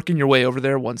start working your way over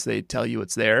there once they tell you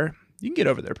it's there, you can get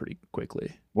over there pretty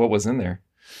quickly. What was in there?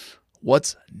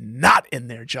 What's not in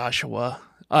there, Joshua?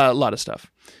 A lot of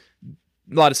stuff.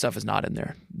 A lot of stuff is not in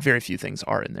there. Very few things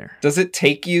are in there. Does it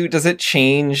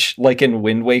change like in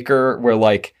Wind Waker where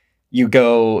like you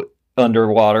go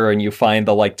underwater and you find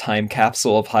the like time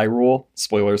capsule of Hyrule?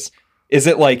 Spoilers. Is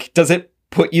it like, does it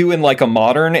put you in like a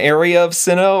modern area of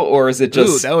Sinnoh, or is it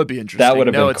just... Ooh, that would be interesting. That would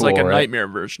have been cool, it's like a right? nightmare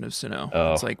version of Sinnoh.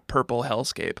 Oh. It's like purple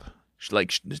hellscape.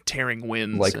 Like tearing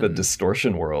winds. Like the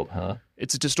distortion world, huh?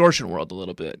 It's a distortion world a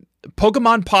little bit.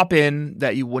 Pokemon pop in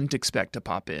that you wouldn't expect to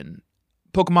pop in.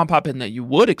 Pokemon pop in that you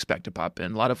would expect to pop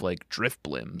in. A lot of like drift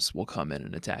blims will come in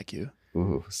and attack you.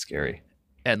 Ooh, scary.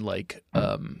 And like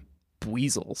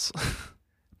weasels.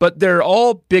 But they're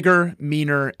all bigger,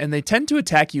 meaner, and they tend to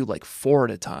attack you like 4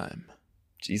 at a time.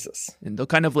 Jesus. And they'll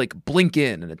kind of like blink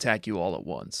in and attack you all at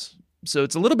once. So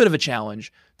it's a little bit of a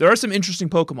challenge. There are some interesting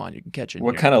Pokemon you can catch in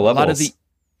What here. kind of levels? A lot of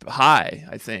the high,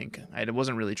 I think. I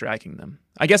wasn't really tracking them.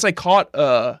 I guess I caught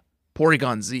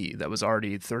Porygon Z that was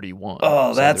already 31.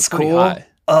 Oh, that's cool. High.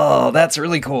 Oh, that's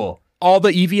really cool. All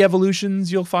the Eevee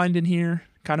evolutions you'll find in here,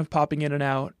 kind of popping in and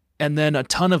out. And then a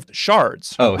ton of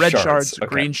shards. Oh, red shards, okay.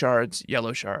 green shards,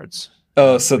 yellow shards.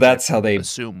 Oh, so that's how they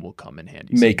assume will come in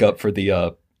handy. Make up for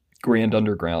the Grand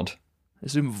Underground. I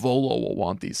assume Volo will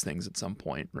want these things at some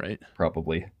point, right?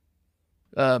 Probably.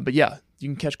 But yeah, you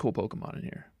can catch cool Pokemon in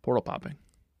here. Portal popping.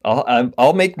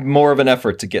 I'll make more of an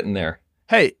effort to get in there.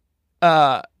 Hey,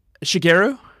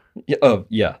 Shigeru? Yeah, oh,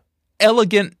 yeah.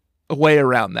 Elegant way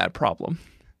around that problem.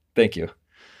 Thank you.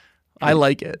 I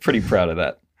like it. Pretty proud of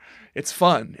that. It's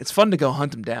fun. It's fun to go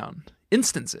hunt them down.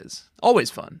 Instances. Always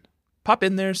fun. Pop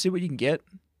in there, see what you can get.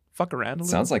 Fuck around a little.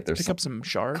 Sounds like there's pick up some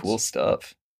shards. Cool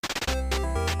stuff.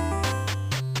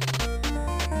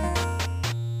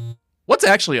 What's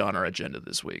actually on our agenda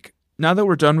this week? Now that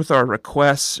we're done with our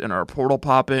requests and our portal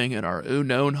popping and our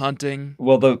unknown hunting.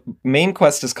 Well, the main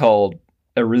quest is called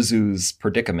Arezu's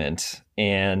Predicament,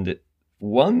 and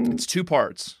it's 2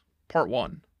 parts. Part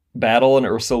 1. Battle in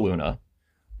Ursaluna.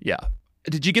 Yeah.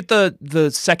 Did you get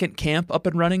the second camp up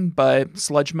and running by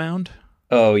Sludge Mound?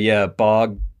 Oh, yeah.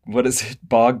 What is it?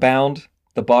 Bogbound?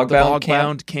 The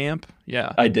Bogbound camp?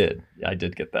 Yeah. I did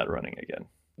get that running again.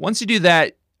 Once you do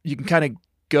that, you can kind of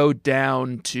go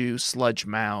down to Sludge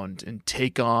Mound and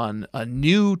take on a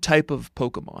new type of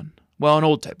Pokemon. Well, an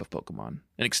old type of Pokemon.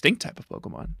 An extinct type of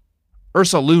Pokemon.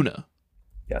 Ursaluna.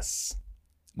 Yes.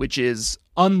 Which is,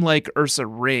 unlike Ursa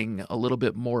Ring, a little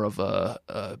bit more of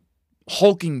a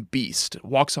hulking beast.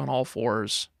 Walks on all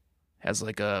 4s. Has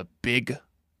like a big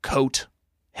coat.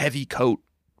 Heavy coat.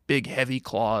 Big heavy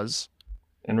claws.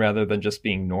 And rather than just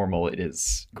being normal, it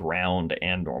is ground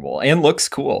and normal. And looks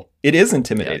cool. It is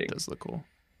intimidating. Yeah, it does look cool.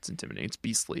 It's intimidating. It's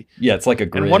beastly. Yeah, it's like a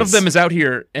grizz. And one of them is out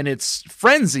here, and it's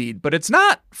frenzied, but it's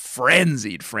not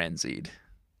frenzied.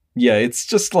 Yeah, it's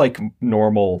just like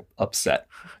normal upset.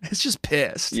 It's just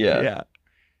pissed. Yeah.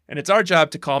 And it's our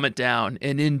job to calm it down,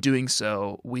 and in doing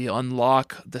so, we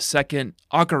unlock the second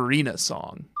ocarina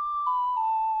song.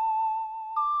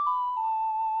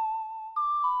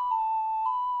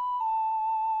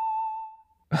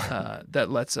 That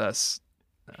lets us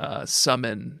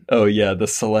summon. Oh yeah, the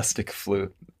celestic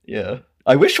flute. Yeah.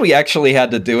 I wish we actually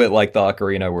had to do it like the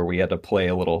ocarina, where we had to play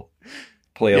a little,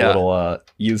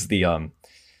 use the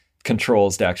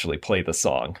controls to actually play the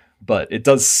song. But it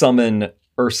does summon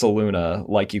Ursaluna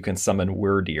like you can summon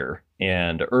Wyrdeer.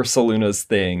 And Ursaluna's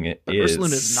thing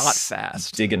Ursaluna's not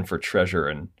fast. Digging for treasure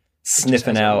and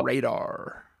sniffing out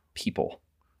radar people.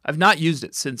 I've not used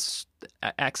it since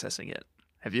accessing it.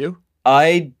 Have you?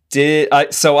 I did.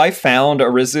 So I found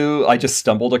Arezu. I just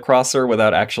stumbled across her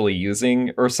without actually using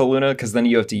Ursaluna, because then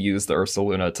you have to use the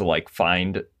Ursaluna to like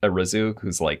find Arezu,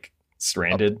 who's like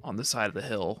stranded up on the side of the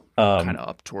hill, kind of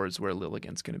up towards where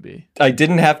Lilligant's going to be. I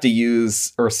didn't have to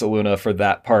use Ursaluna for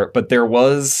that part, but there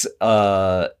was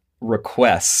a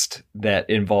request that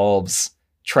involves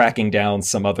tracking down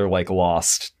some other like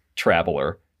lost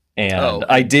traveler, and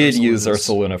I did use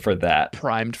Ursaluna for that.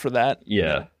 Primed for that?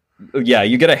 Yeah. Yeah,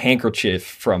 you get a handkerchief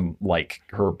from like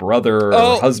her brother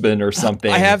or husband or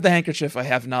something. I have the handkerchief. I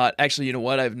have not. Actually, you know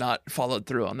what? I've not followed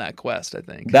through on that quest, I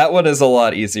think. That one is a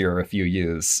lot easier if you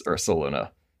use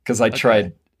Ursaluna, because I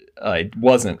tried. I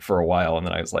wasn't for a while, and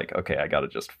then I was like, okay, I got to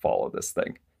just follow this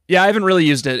thing. Yeah, I haven't really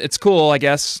used it. It's cool, I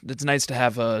guess. It's nice to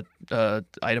have a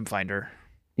item finder.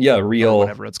 Yeah, real.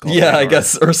 Whatever it's called. Yeah, I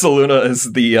guess Ursaluna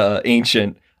is the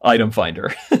ancient item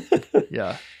finder.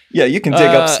 Yeah. Yeah, you can dig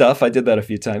up stuff. I did that a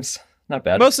few times. Not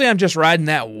bad. Mostly I'm just riding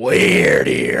that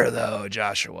Wyrdeer, though,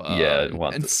 Joshua. Yeah,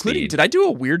 the speed. Did I do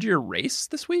a Wyrdeer race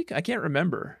this week? I can't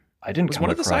remember. I didn't come across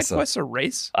one of the side quests a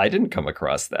race? I didn't come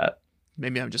across that.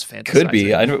 Maybe I'm just fantasizing. Could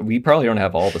be. We probably don't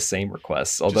have all the same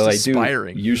requests, although I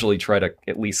do usually try to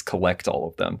at least collect all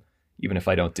of them, even if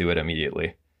I don't do it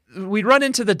immediately. We run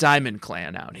into the Diamond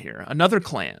Clan out here. Another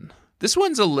clan. This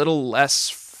one's a little less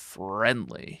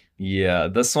friendly. Yeah,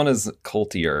 this one is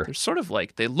cultier. They're sort of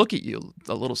like, they look at you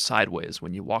a little sideways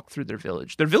when you walk through their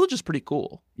village. Their village is pretty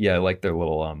cool. Yeah, I like their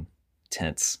little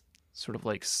tents. Sort of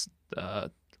like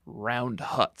round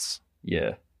huts.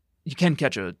 Yeah. You can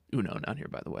catch a Uno down here,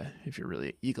 by the way, if you're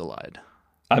really eagle-eyed.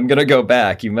 I'm going to go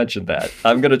back. You mentioned that.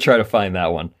 I'm going to try to find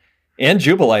that one. And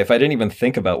Jubilife, I didn't even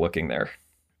think about looking there.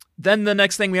 Then the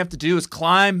next thing we have to do is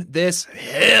climb this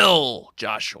hill,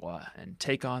 Joshua, and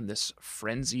take on this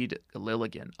frenzied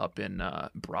Lilligant up in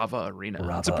Brava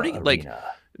Arena. It's a pretty, like,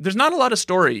 there's not a lot of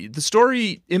story. The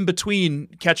story in between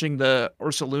catching the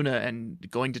Ursaluna and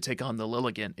going to take on the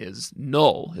Lilligant is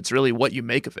null. It's really what you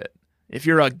make of it. If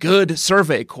you're a good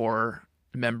Survey Corps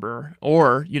member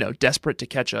or, desperate to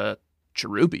catch a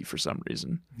cherubi for some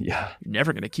reason, you're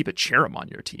never going to keep a cherub on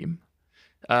your team.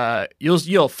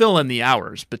 You'll fill in the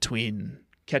hours between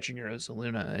catching your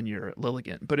Ursaluna and your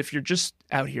Lilligant. But if you're just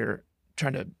out here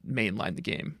trying to mainline the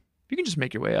game, you can just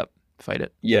make your way up, fight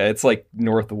it. Yeah, it's like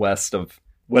northwest of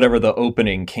whatever the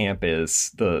opening camp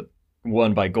is, the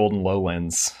one by Golden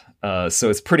Lowlands. So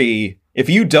it's pretty. If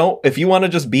you want to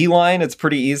just beeline, it's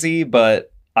pretty easy.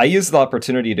 But I used the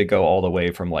opportunity to go all the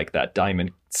way from like that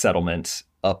diamond settlement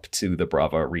up to the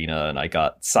Brava Arena, and I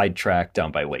got sidetracked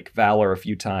down by Lake Valor a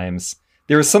few times.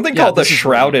 There was something called the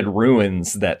Shrouded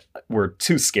Ruins that were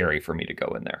too scary for me to go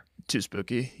in there. Too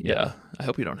spooky? Yeah. I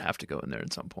hope you don't have to go in there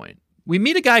at some point. We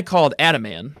meet a guy called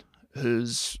Adaman,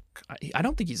 who's... I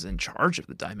don't think he's in charge of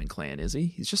the Diamond Clan, is he?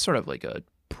 He's just sort of like a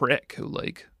prick who,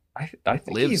 like, I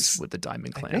think lives with the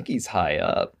Diamond Clan. I think he's high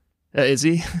up. Is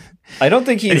he? I don't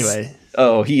think he's... Anyway.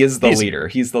 Oh, he is the leader.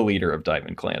 He's the leader of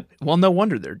Diamond Clan. Well, no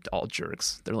wonder they're all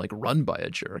jerks. They're, like, run by a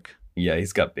jerk. Yeah,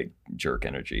 he's got big jerk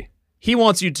energy. He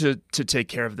wants you to take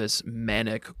care of this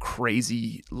manic,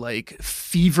 crazy, like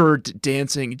fevered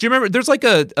dancing. Do you remember? There's like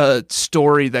a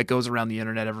story that goes around the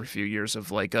internet every few years of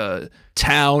like a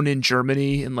town in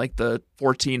Germany in like the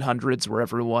 1400s where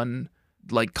everyone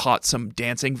like caught some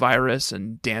dancing virus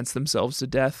and danced themselves to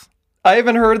death. I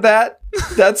haven't heard that.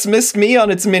 That's missed me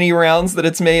on its many rounds that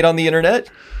it's made on the internet.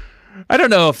 I don't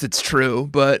know if it's true,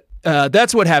 but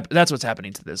that's what's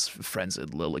happening to this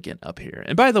frenzied Lilligant up here.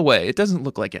 And by the way, it doesn't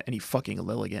look like any fucking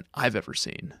Lilligant I've ever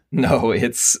seen. No,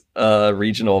 it's a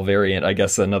regional variant. I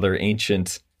guess another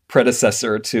ancient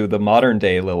predecessor to the modern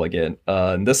day Lilligant.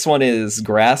 And this one is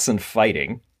grass and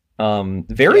fighting.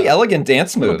 Very elegant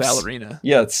dance moves. A ballerina.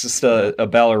 Yeah, it's just a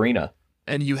ballerina.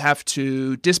 And you have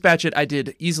to dispatch it. I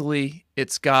did easily.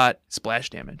 It's got splash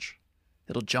damage.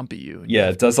 It'll jump at you. Yeah,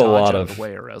 it does a lot of the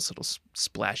way, or else it'll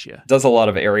splash you. Does a lot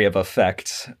of area of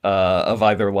effect of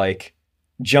either like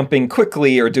jumping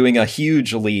quickly or doing a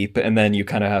huge leap, and then you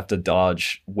kind of have to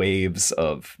dodge waves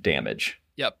of damage.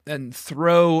 Yep, and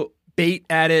throw bait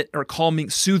at it or calming,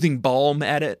 soothing balm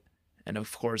at it. And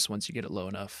of course, once you get it low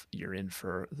enough, you're in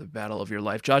for the battle of your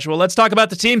life. Joshua, let's talk about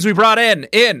the teams we brought in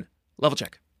Level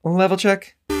Check. Level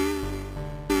Check.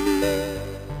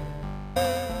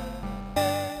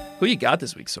 Who you got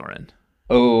this week, Soren?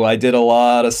 Oh, I did a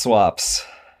lot of swaps.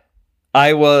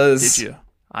 Did you?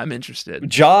 I'm interested.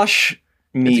 Josh,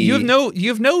 me. You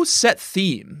have no set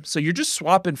theme, so you're just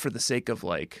swapping for the sake of,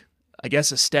 like, I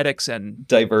guess, aesthetics and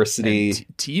diversity,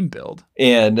 and team build.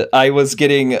 And I was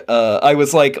getting, I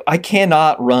was like, I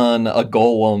cannot run a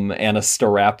golem and a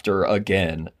staraptor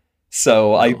again.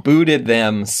 So I booted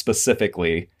them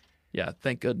specifically. Yeah,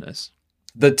 thank goodness.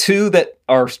 The two that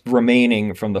are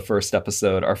remaining from the first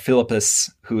episode are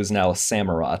Philippus, who is now a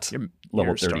Samurott,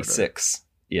 level 36.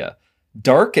 Yeah.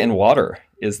 Dark and Water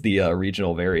is the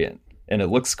regional variant, and it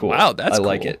looks cool. Wow, that's cool. I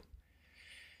like it.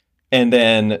 And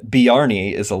then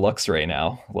Bjarni is a Luxray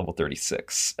now, level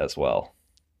 36 as well.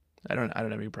 I don't have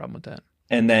any problem with that.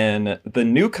 And then the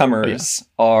newcomers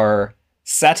are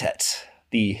Satet,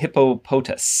 the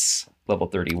Hippopotas, level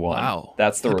 31. Wow.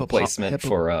 That's the replacement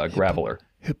for Graveler.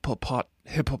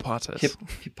 Hippopotas.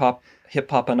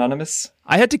 Hip-hop Anonymous?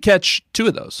 I had to catch 2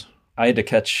 of those. I had to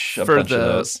catch a bunch of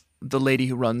those. The lady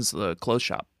who runs the clothes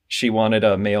shop. She wanted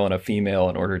a male and a female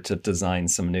in order to design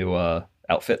some new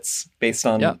outfits based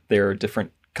on their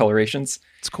different colorations.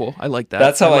 It's cool. I like that.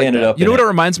 That's how I ended up. You know what it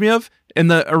reminds me of? In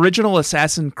the original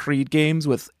Assassin's Creed games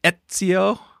with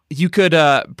Ezio, you could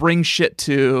bring shit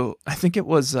to, I think it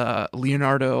was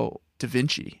Leonardo da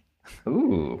Vinci.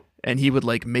 Ooh. And he would,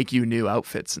 like, make you new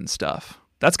outfits and stuff.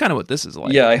 That's kind of what this is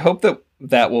like. Yeah, I hope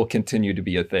that will continue to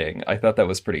be a thing. I thought that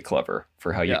was pretty clever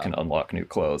for how you can unlock new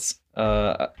clothes.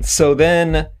 So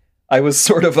then I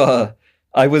was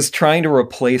I was trying to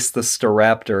replace the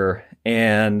Staraptor,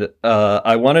 and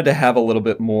I wanted to have a little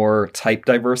bit more type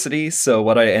diversity. So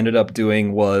what I ended up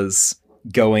doing was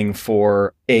going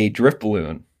for a drift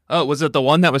balloon. Oh, was it the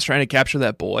one that was trying to capture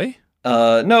that boy?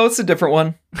 No, it's a different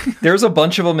one. There's a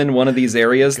bunch of them in one of these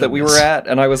areas that we were at,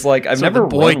 and I was like, I've never the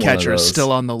boy run catcher one of is those.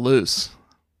 still on the loose.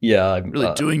 Yeah, I'm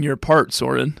really doing your part,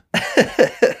 Soren.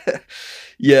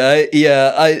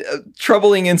 I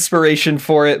troubling inspiration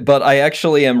for it, but I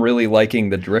actually am really liking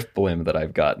the drift blim that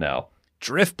I've got now.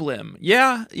 Drift blim,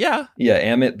 yeah.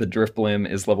 Amit, the drift blim,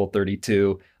 is level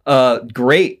 32.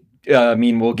 Great. I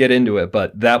mean, we'll get into it,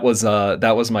 but that was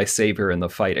my savior in the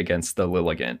fight against the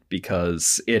Lilligant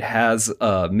because it has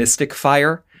Mystic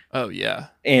Fire. Oh yeah,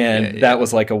 and that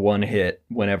was like a one hit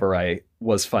whenever I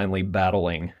was finally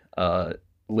battling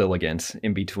Lilligant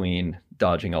in between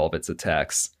dodging all of its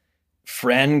attacks.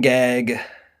 Frangag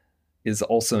is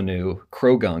also new.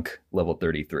 Krogunk, level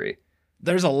 33.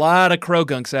 There's a lot of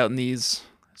Krogunks out in these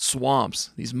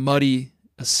swamps, these muddy,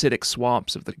 acidic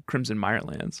swamps of the Crimson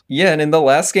Mirelands. Yeah, and in the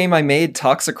last game I made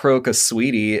Toxicroak a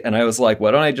sweetie, and I was like,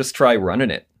 why don't I just try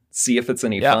running it? See if it's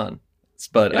any fun.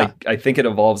 But I think it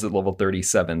evolves at level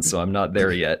 37, so I'm not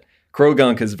there yet.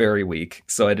 Krogunk is very weak,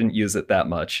 so I didn't use it that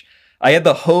much. I had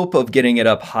the hope of getting it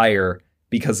up higher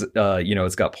because,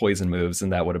 it's got poison moves,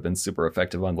 and that would have been super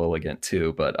effective on Lilligant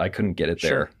too, but I couldn't get it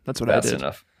there. That's what I did.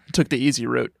 Enough. Took the easy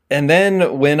route. And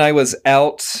then when I was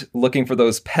out looking for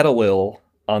those Petalil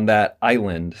on that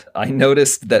island, I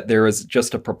noticed that there is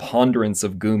just a preponderance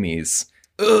of Goomies.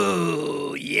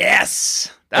 Ooh,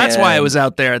 yes. That's why I was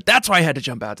out there. That's why I had to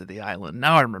jump out to the island.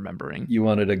 Now I'm remembering. You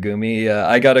wanted a Goomy?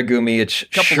 I got a Goomy. It's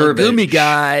couple of Goomy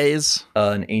guys.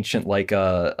 An ancient,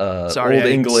 Sorry, Old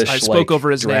English. I spoke over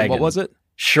his dragon. name. What was it?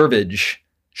 Shurvage.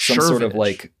 Some sort of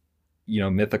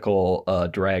mythical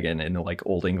dragon in like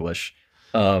Old English.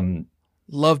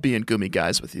 Love being Goomy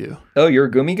guys with you. Oh, you're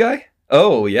a Goomy guy?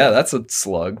 Oh, yeah, that's a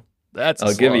slug.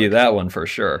 I'll give you that one for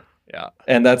sure. Yeah.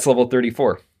 And that's level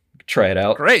 34. Try it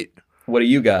out. Great. What do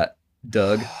you got,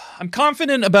 Doug? I'm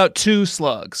confident about 2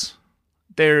 slugs.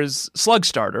 There's Slug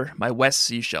Starter, my West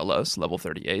Seashellos, level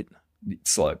 38.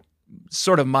 Slug.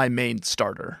 Sort of my main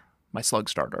starter, my Slug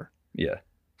Starter. Yeah.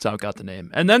 That's how it got the name.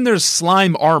 And then there's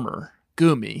Slime Armor,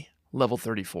 Goomy, level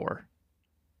 34.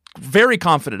 Very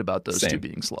confident about those 2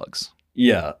 being slugs.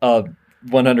 Yeah,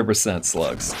 100%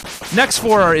 slugs. Next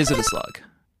 4 are Is It a Slug?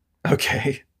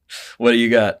 Okay. What do you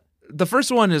got? The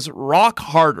first one is Rock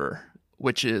Harder,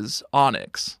 which is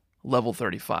Onyx, level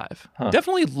 35. Huh.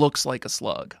 Definitely looks like a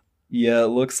slug. Yeah, it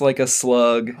looks like a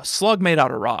slug. A slug made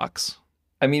out of rocks.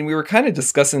 I mean, we were kind of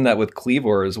discussing that with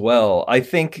Cleavor as well. I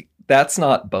think that's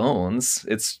not bones.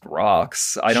 It's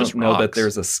rocks. I don't know that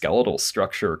there's a skeletal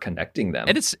structure connecting them.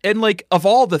 And of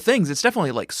all the things, it's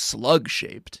definitely like slug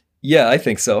shaped. Yeah, I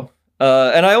think so.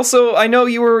 And I know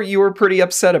you were pretty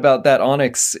upset about that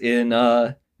Onyx in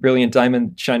Brilliant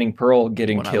Diamond Shining Pearl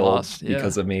getting When I killed lost,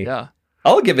 because of me. Yeah.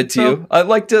 I'll give it to you. I'd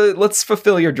like to, let's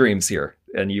fulfill your dreams here.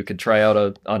 And you could try out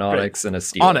an Onyx and a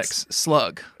Steelix. Onyx,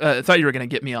 Slug. I thought you were going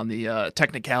to get me on the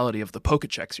technicality of the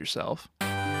Pokechecks yourself.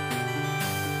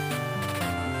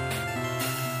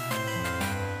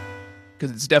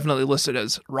 Because it's definitely listed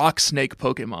as Rock Snake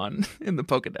Pokemon in the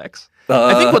Pokedex.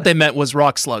 I think what they meant was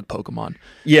Rock Slug Pokemon.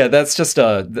 Yeah, that's just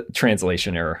a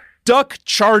translation error. Duck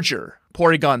Charger,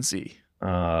 Porygon Z,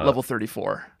 level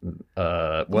 34.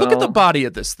 Well, look at the body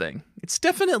of this thing. It's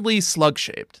definitely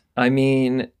slug-shaped. I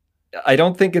mean, I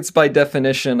don't think it's by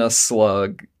definition a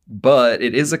slug, but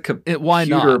it is a why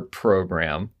computer not?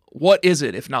 program. What is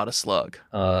it if not a slug?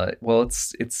 Well,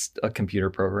 it's a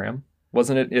computer program.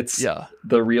 Wasn't it? It's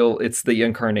the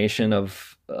incarnation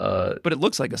of but it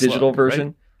looks like a digital slug,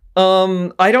 version.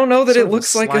 Right? I don't know that Sort it of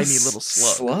looks like a slimy little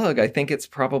slug. I think it's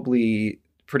probably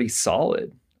pretty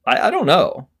solid. I don't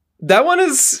know. That one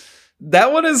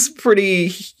is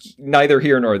pretty neither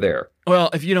here nor there. Well,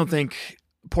 if you don't think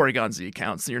Porygon Z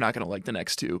counts, then you're not going to like the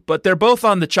next two. But they're both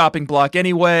on the chopping block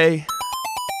anyway.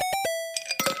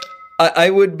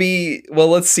 I would be, well,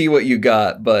 let's see what you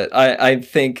got, but I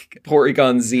think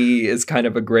Porygon Z is kind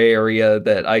of a gray area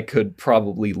that I could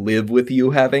probably live with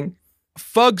you having.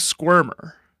 Fug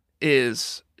Squirmer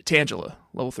is Tangela,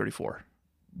 level 34.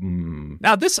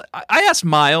 Now this, I asked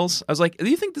Miles, I was like, do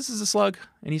you think this is a slug?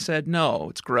 And he said, no,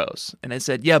 it's gross. And I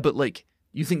said, yeah, but like,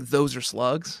 you think those are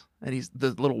slugs? And he's the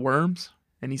little worms?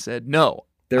 And he said, no,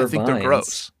 I think they're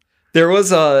gross. There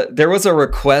was a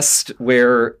request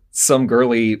where some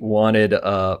girly wanted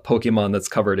a Pokemon that's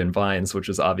covered in vines, which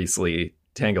is obviously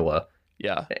Tangela.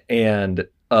 Yeah. And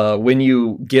when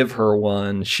you give her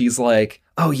one, she's like,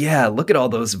 oh yeah, look at all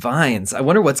those vines. I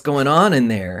wonder what's going on in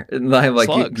there. And I'm like,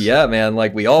 slugs. Yeah, man,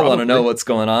 like we all want to know what's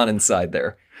going on inside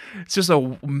there. It's just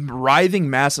a writhing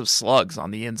mass of slugs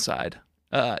on the inside.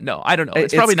 No, I don't know.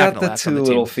 It's probably not going to last on the team. It's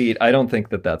got the two little feet. I don't think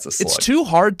that's a slug. It's too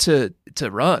hard to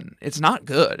run. It's not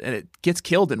good, and it gets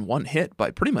killed in one hit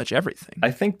by pretty much everything.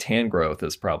 I think Tangrowth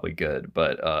is probably good,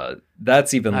 but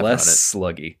that's even less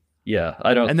sluggy. Yeah,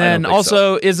 I don't. And then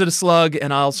also, is it a slug?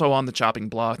 And also on the chopping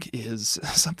block is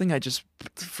something I just,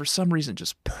 for some reason,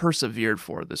 just persevered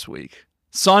for this week.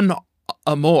 Sun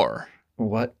Amore.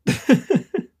 What?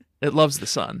 It loves the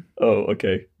sun. Oh,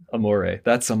 okay. Amore.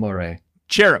 That's Amore.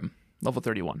 Cherim. Level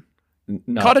 31.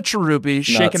 Caught a Cherubi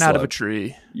shaken out of a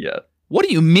tree. Yeah. What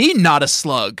do you mean not a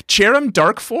slug? Cherim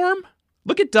dark form?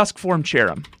 Look at dusk form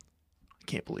Cherim. I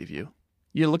can't believe you.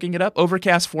 You're looking it up?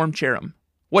 Overcast form Cherim.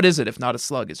 What is it if not a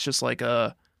slug? It's just like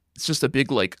it's just a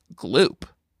big like gloop.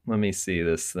 Let me see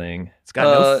this thing. It's got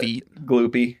no feet.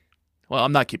 Gloopy. Well,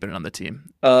 I'm not keeping it on the team.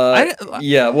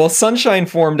 Yeah, well, sunshine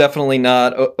form, definitely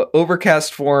not.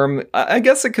 Overcast form, I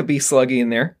guess it could be sluggy in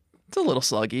there. It's a little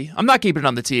sluggy. I'm not keeping it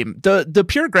on the team. The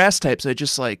pure grass types, I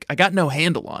got no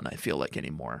handle on, I feel like,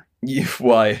 anymore.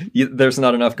 Why? There's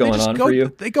not enough going on for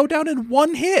you? They go down in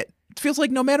one hit. It feels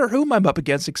like no matter whom I'm up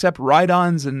against, except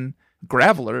Rhydons and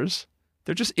Gravelers,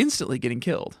 they're just instantly getting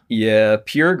killed. Yeah,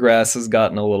 pure grass has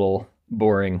gotten a little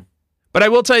boring. But I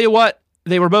will tell you what,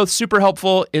 they were both super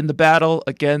helpful in the battle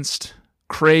against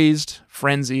crazed,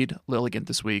 frenzied Lilligant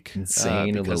this week.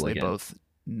 Insane because Lilligant. They both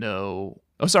know...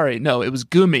 Oh, sorry. No, it was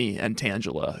Gumi and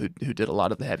Tangela who did a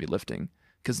lot of the heavy lifting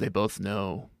because they both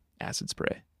know acid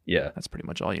spray. Yeah. That's pretty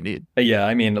much all you need. Yeah,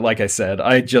 I mean, like I said,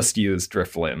 I just used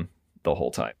Drifblim the whole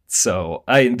time. So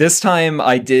this time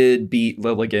I did beat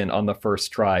Lilligant on the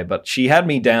first try, but she had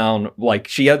me down, like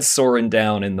she had Soren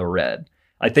down in the red.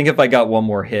 I think if I got one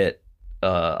more hit,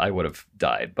 I would have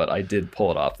died, but I did pull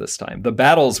it off this time. The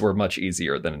battles were much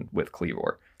easier than with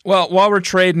Cleavor. Well, while we're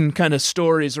trading kind of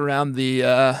stories around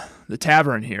the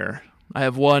tavern here, I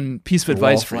have one piece of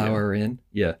advice for you. Wallflower in?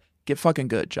 Yeah. Get fucking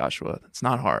good, Joshua. It's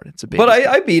not hard. It's a big. But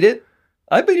I beat it.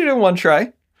 I beat it in one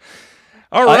try.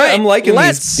 All right. I'm liking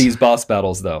these boss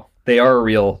battles, though. They are a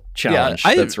real challenge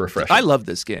that's refreshing. I love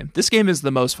this game. This game is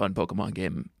the most fun Pokemon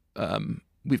game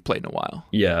we've played in a while.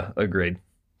 Yeah, agreed.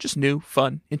 Just new,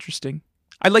 fun, interesting.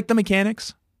 I like the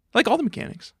mechanics. I like all the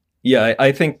mechanics. Yeah,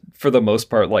 I think for the most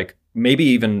part, like maybe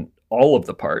even all of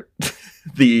the part,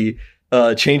 the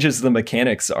changes to the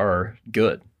mechanics are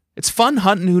good. It's fun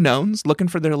hunting Unowns, looking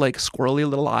for their like squirrely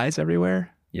little eyes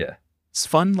everywhere. Yeah. It's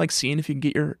fun like seeing if you can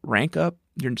get your rank up,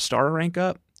 your star rank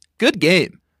up. Good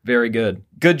game. Very good.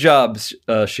 Good job,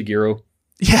 Shigeru.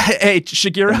 Yeah, hey,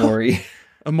 Shigeru. Amori.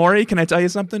 Amori, can I tell you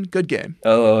something? Good game.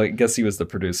 Oh, I guess he was the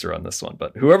producer on this one,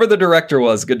 but whoever the director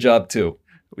was, good job too.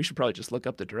 We should probably just look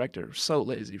up the director. We're so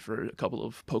lazy for a couple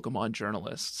of Pokemon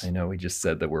journalists. I know, we just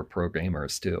said that we're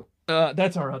programmers too.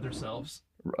 That's our other selves.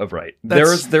 Right.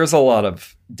 There's a lot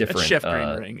of different Chef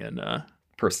Greenring and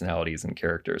personalities and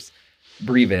characters.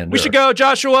 Breathe in. We should go,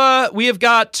 Joshua. We have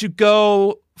got to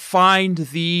go find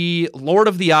the Lord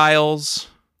of the Isles.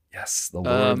 Yes, the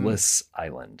Lordless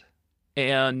Island.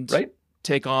 And right?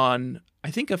 Take on,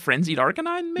 I think, a Frenzied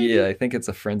Arcanine, maybe? Yeah, I think it's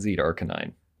a Frenzied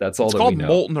Arcanine. That's all that we know. It's called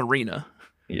Molten Arena.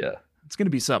 Yeah. It's going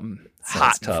to be something Sounds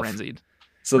hot tough. and frenzied.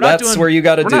 So that's where you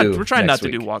got to do. We're trying not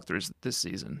to do walkthroughs this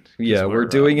season. Yeah, we're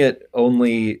doing it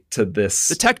only to this.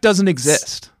 The tech doesn't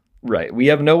exist. Right. We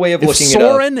have no way of looking it up. If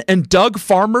Soren and Doug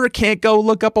Farmer can't go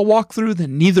look up a walkthrough,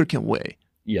 then neither can we.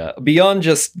 Yeah. Beyond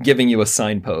just giving you a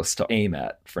signpost to aim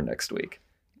at for next week.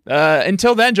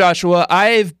 Until then, Joshua,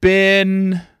 I've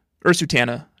been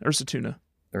Ursutuna. Ursatuna.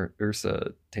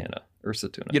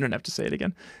 You don't have to say it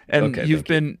again. And okay, you've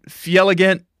been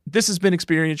Lilligant. This has been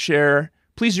Experience Share.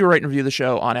 Please do rate and review the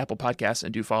show on Apple Podcasts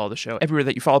and do follow the show everywhere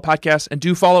that you follow podcasts, and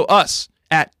do follow us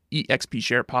at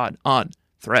EXPSharePod on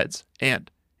Threads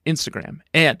and Instagram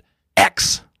and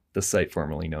X, the site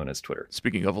formerly known as Twitter.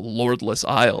 Speaking of Lordless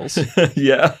Isles.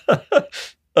 Yeah.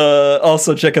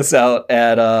 Also check us out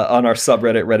at on our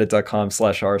subreddit,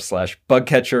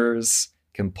 reddit.com/r/bugcatchers.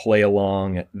 Can play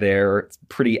along there. It's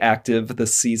pretty active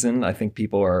this season. I think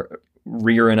people are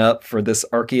rearing up for this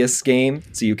Arceus game,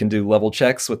 so you can do level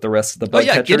checks with the rest of the bug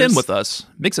catchers. Get in with us.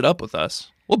 Mix it up with us.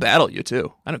 We'll battle you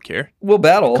too. I don't care. We'll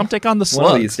battle. Come take on the slugs.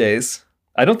 One of these days.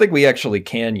 I don't think we actually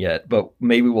can yet, but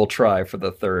maybe we'll try for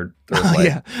the third leg.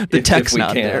 Yeah, the tech's if we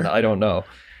not can. there. I don't know.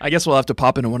 I guess we'll have to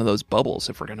pop into one of those bubbles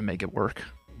if we're going to make it work.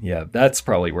 Yeah, that's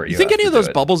probably where you think have any to of those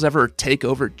do it. bubbles ever take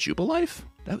over Jubilife?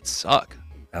 That would suck.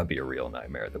 That'd be a real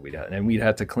nightmare that we'd have, and we'd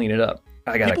have to clean it up.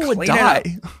 I gotta People clean would it up.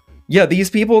 die. Yeah, these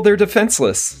people, they're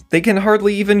defenseless. They can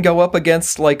hardly even go up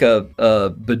against like a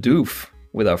Bidoof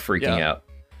without freaking out.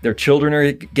 Their children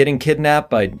are getting kidnapped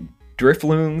by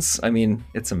Drifloons. I mean,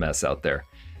 it's a mess out there.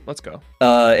 Let's go.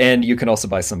 And you can also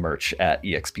buy some merch at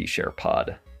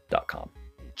expsharepod.com.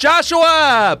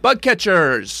 Joshua, bug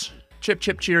catchers. Chip,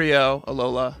 chip, cheerio.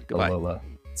 Alola. Goodbye. Alola.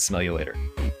 Smell you later.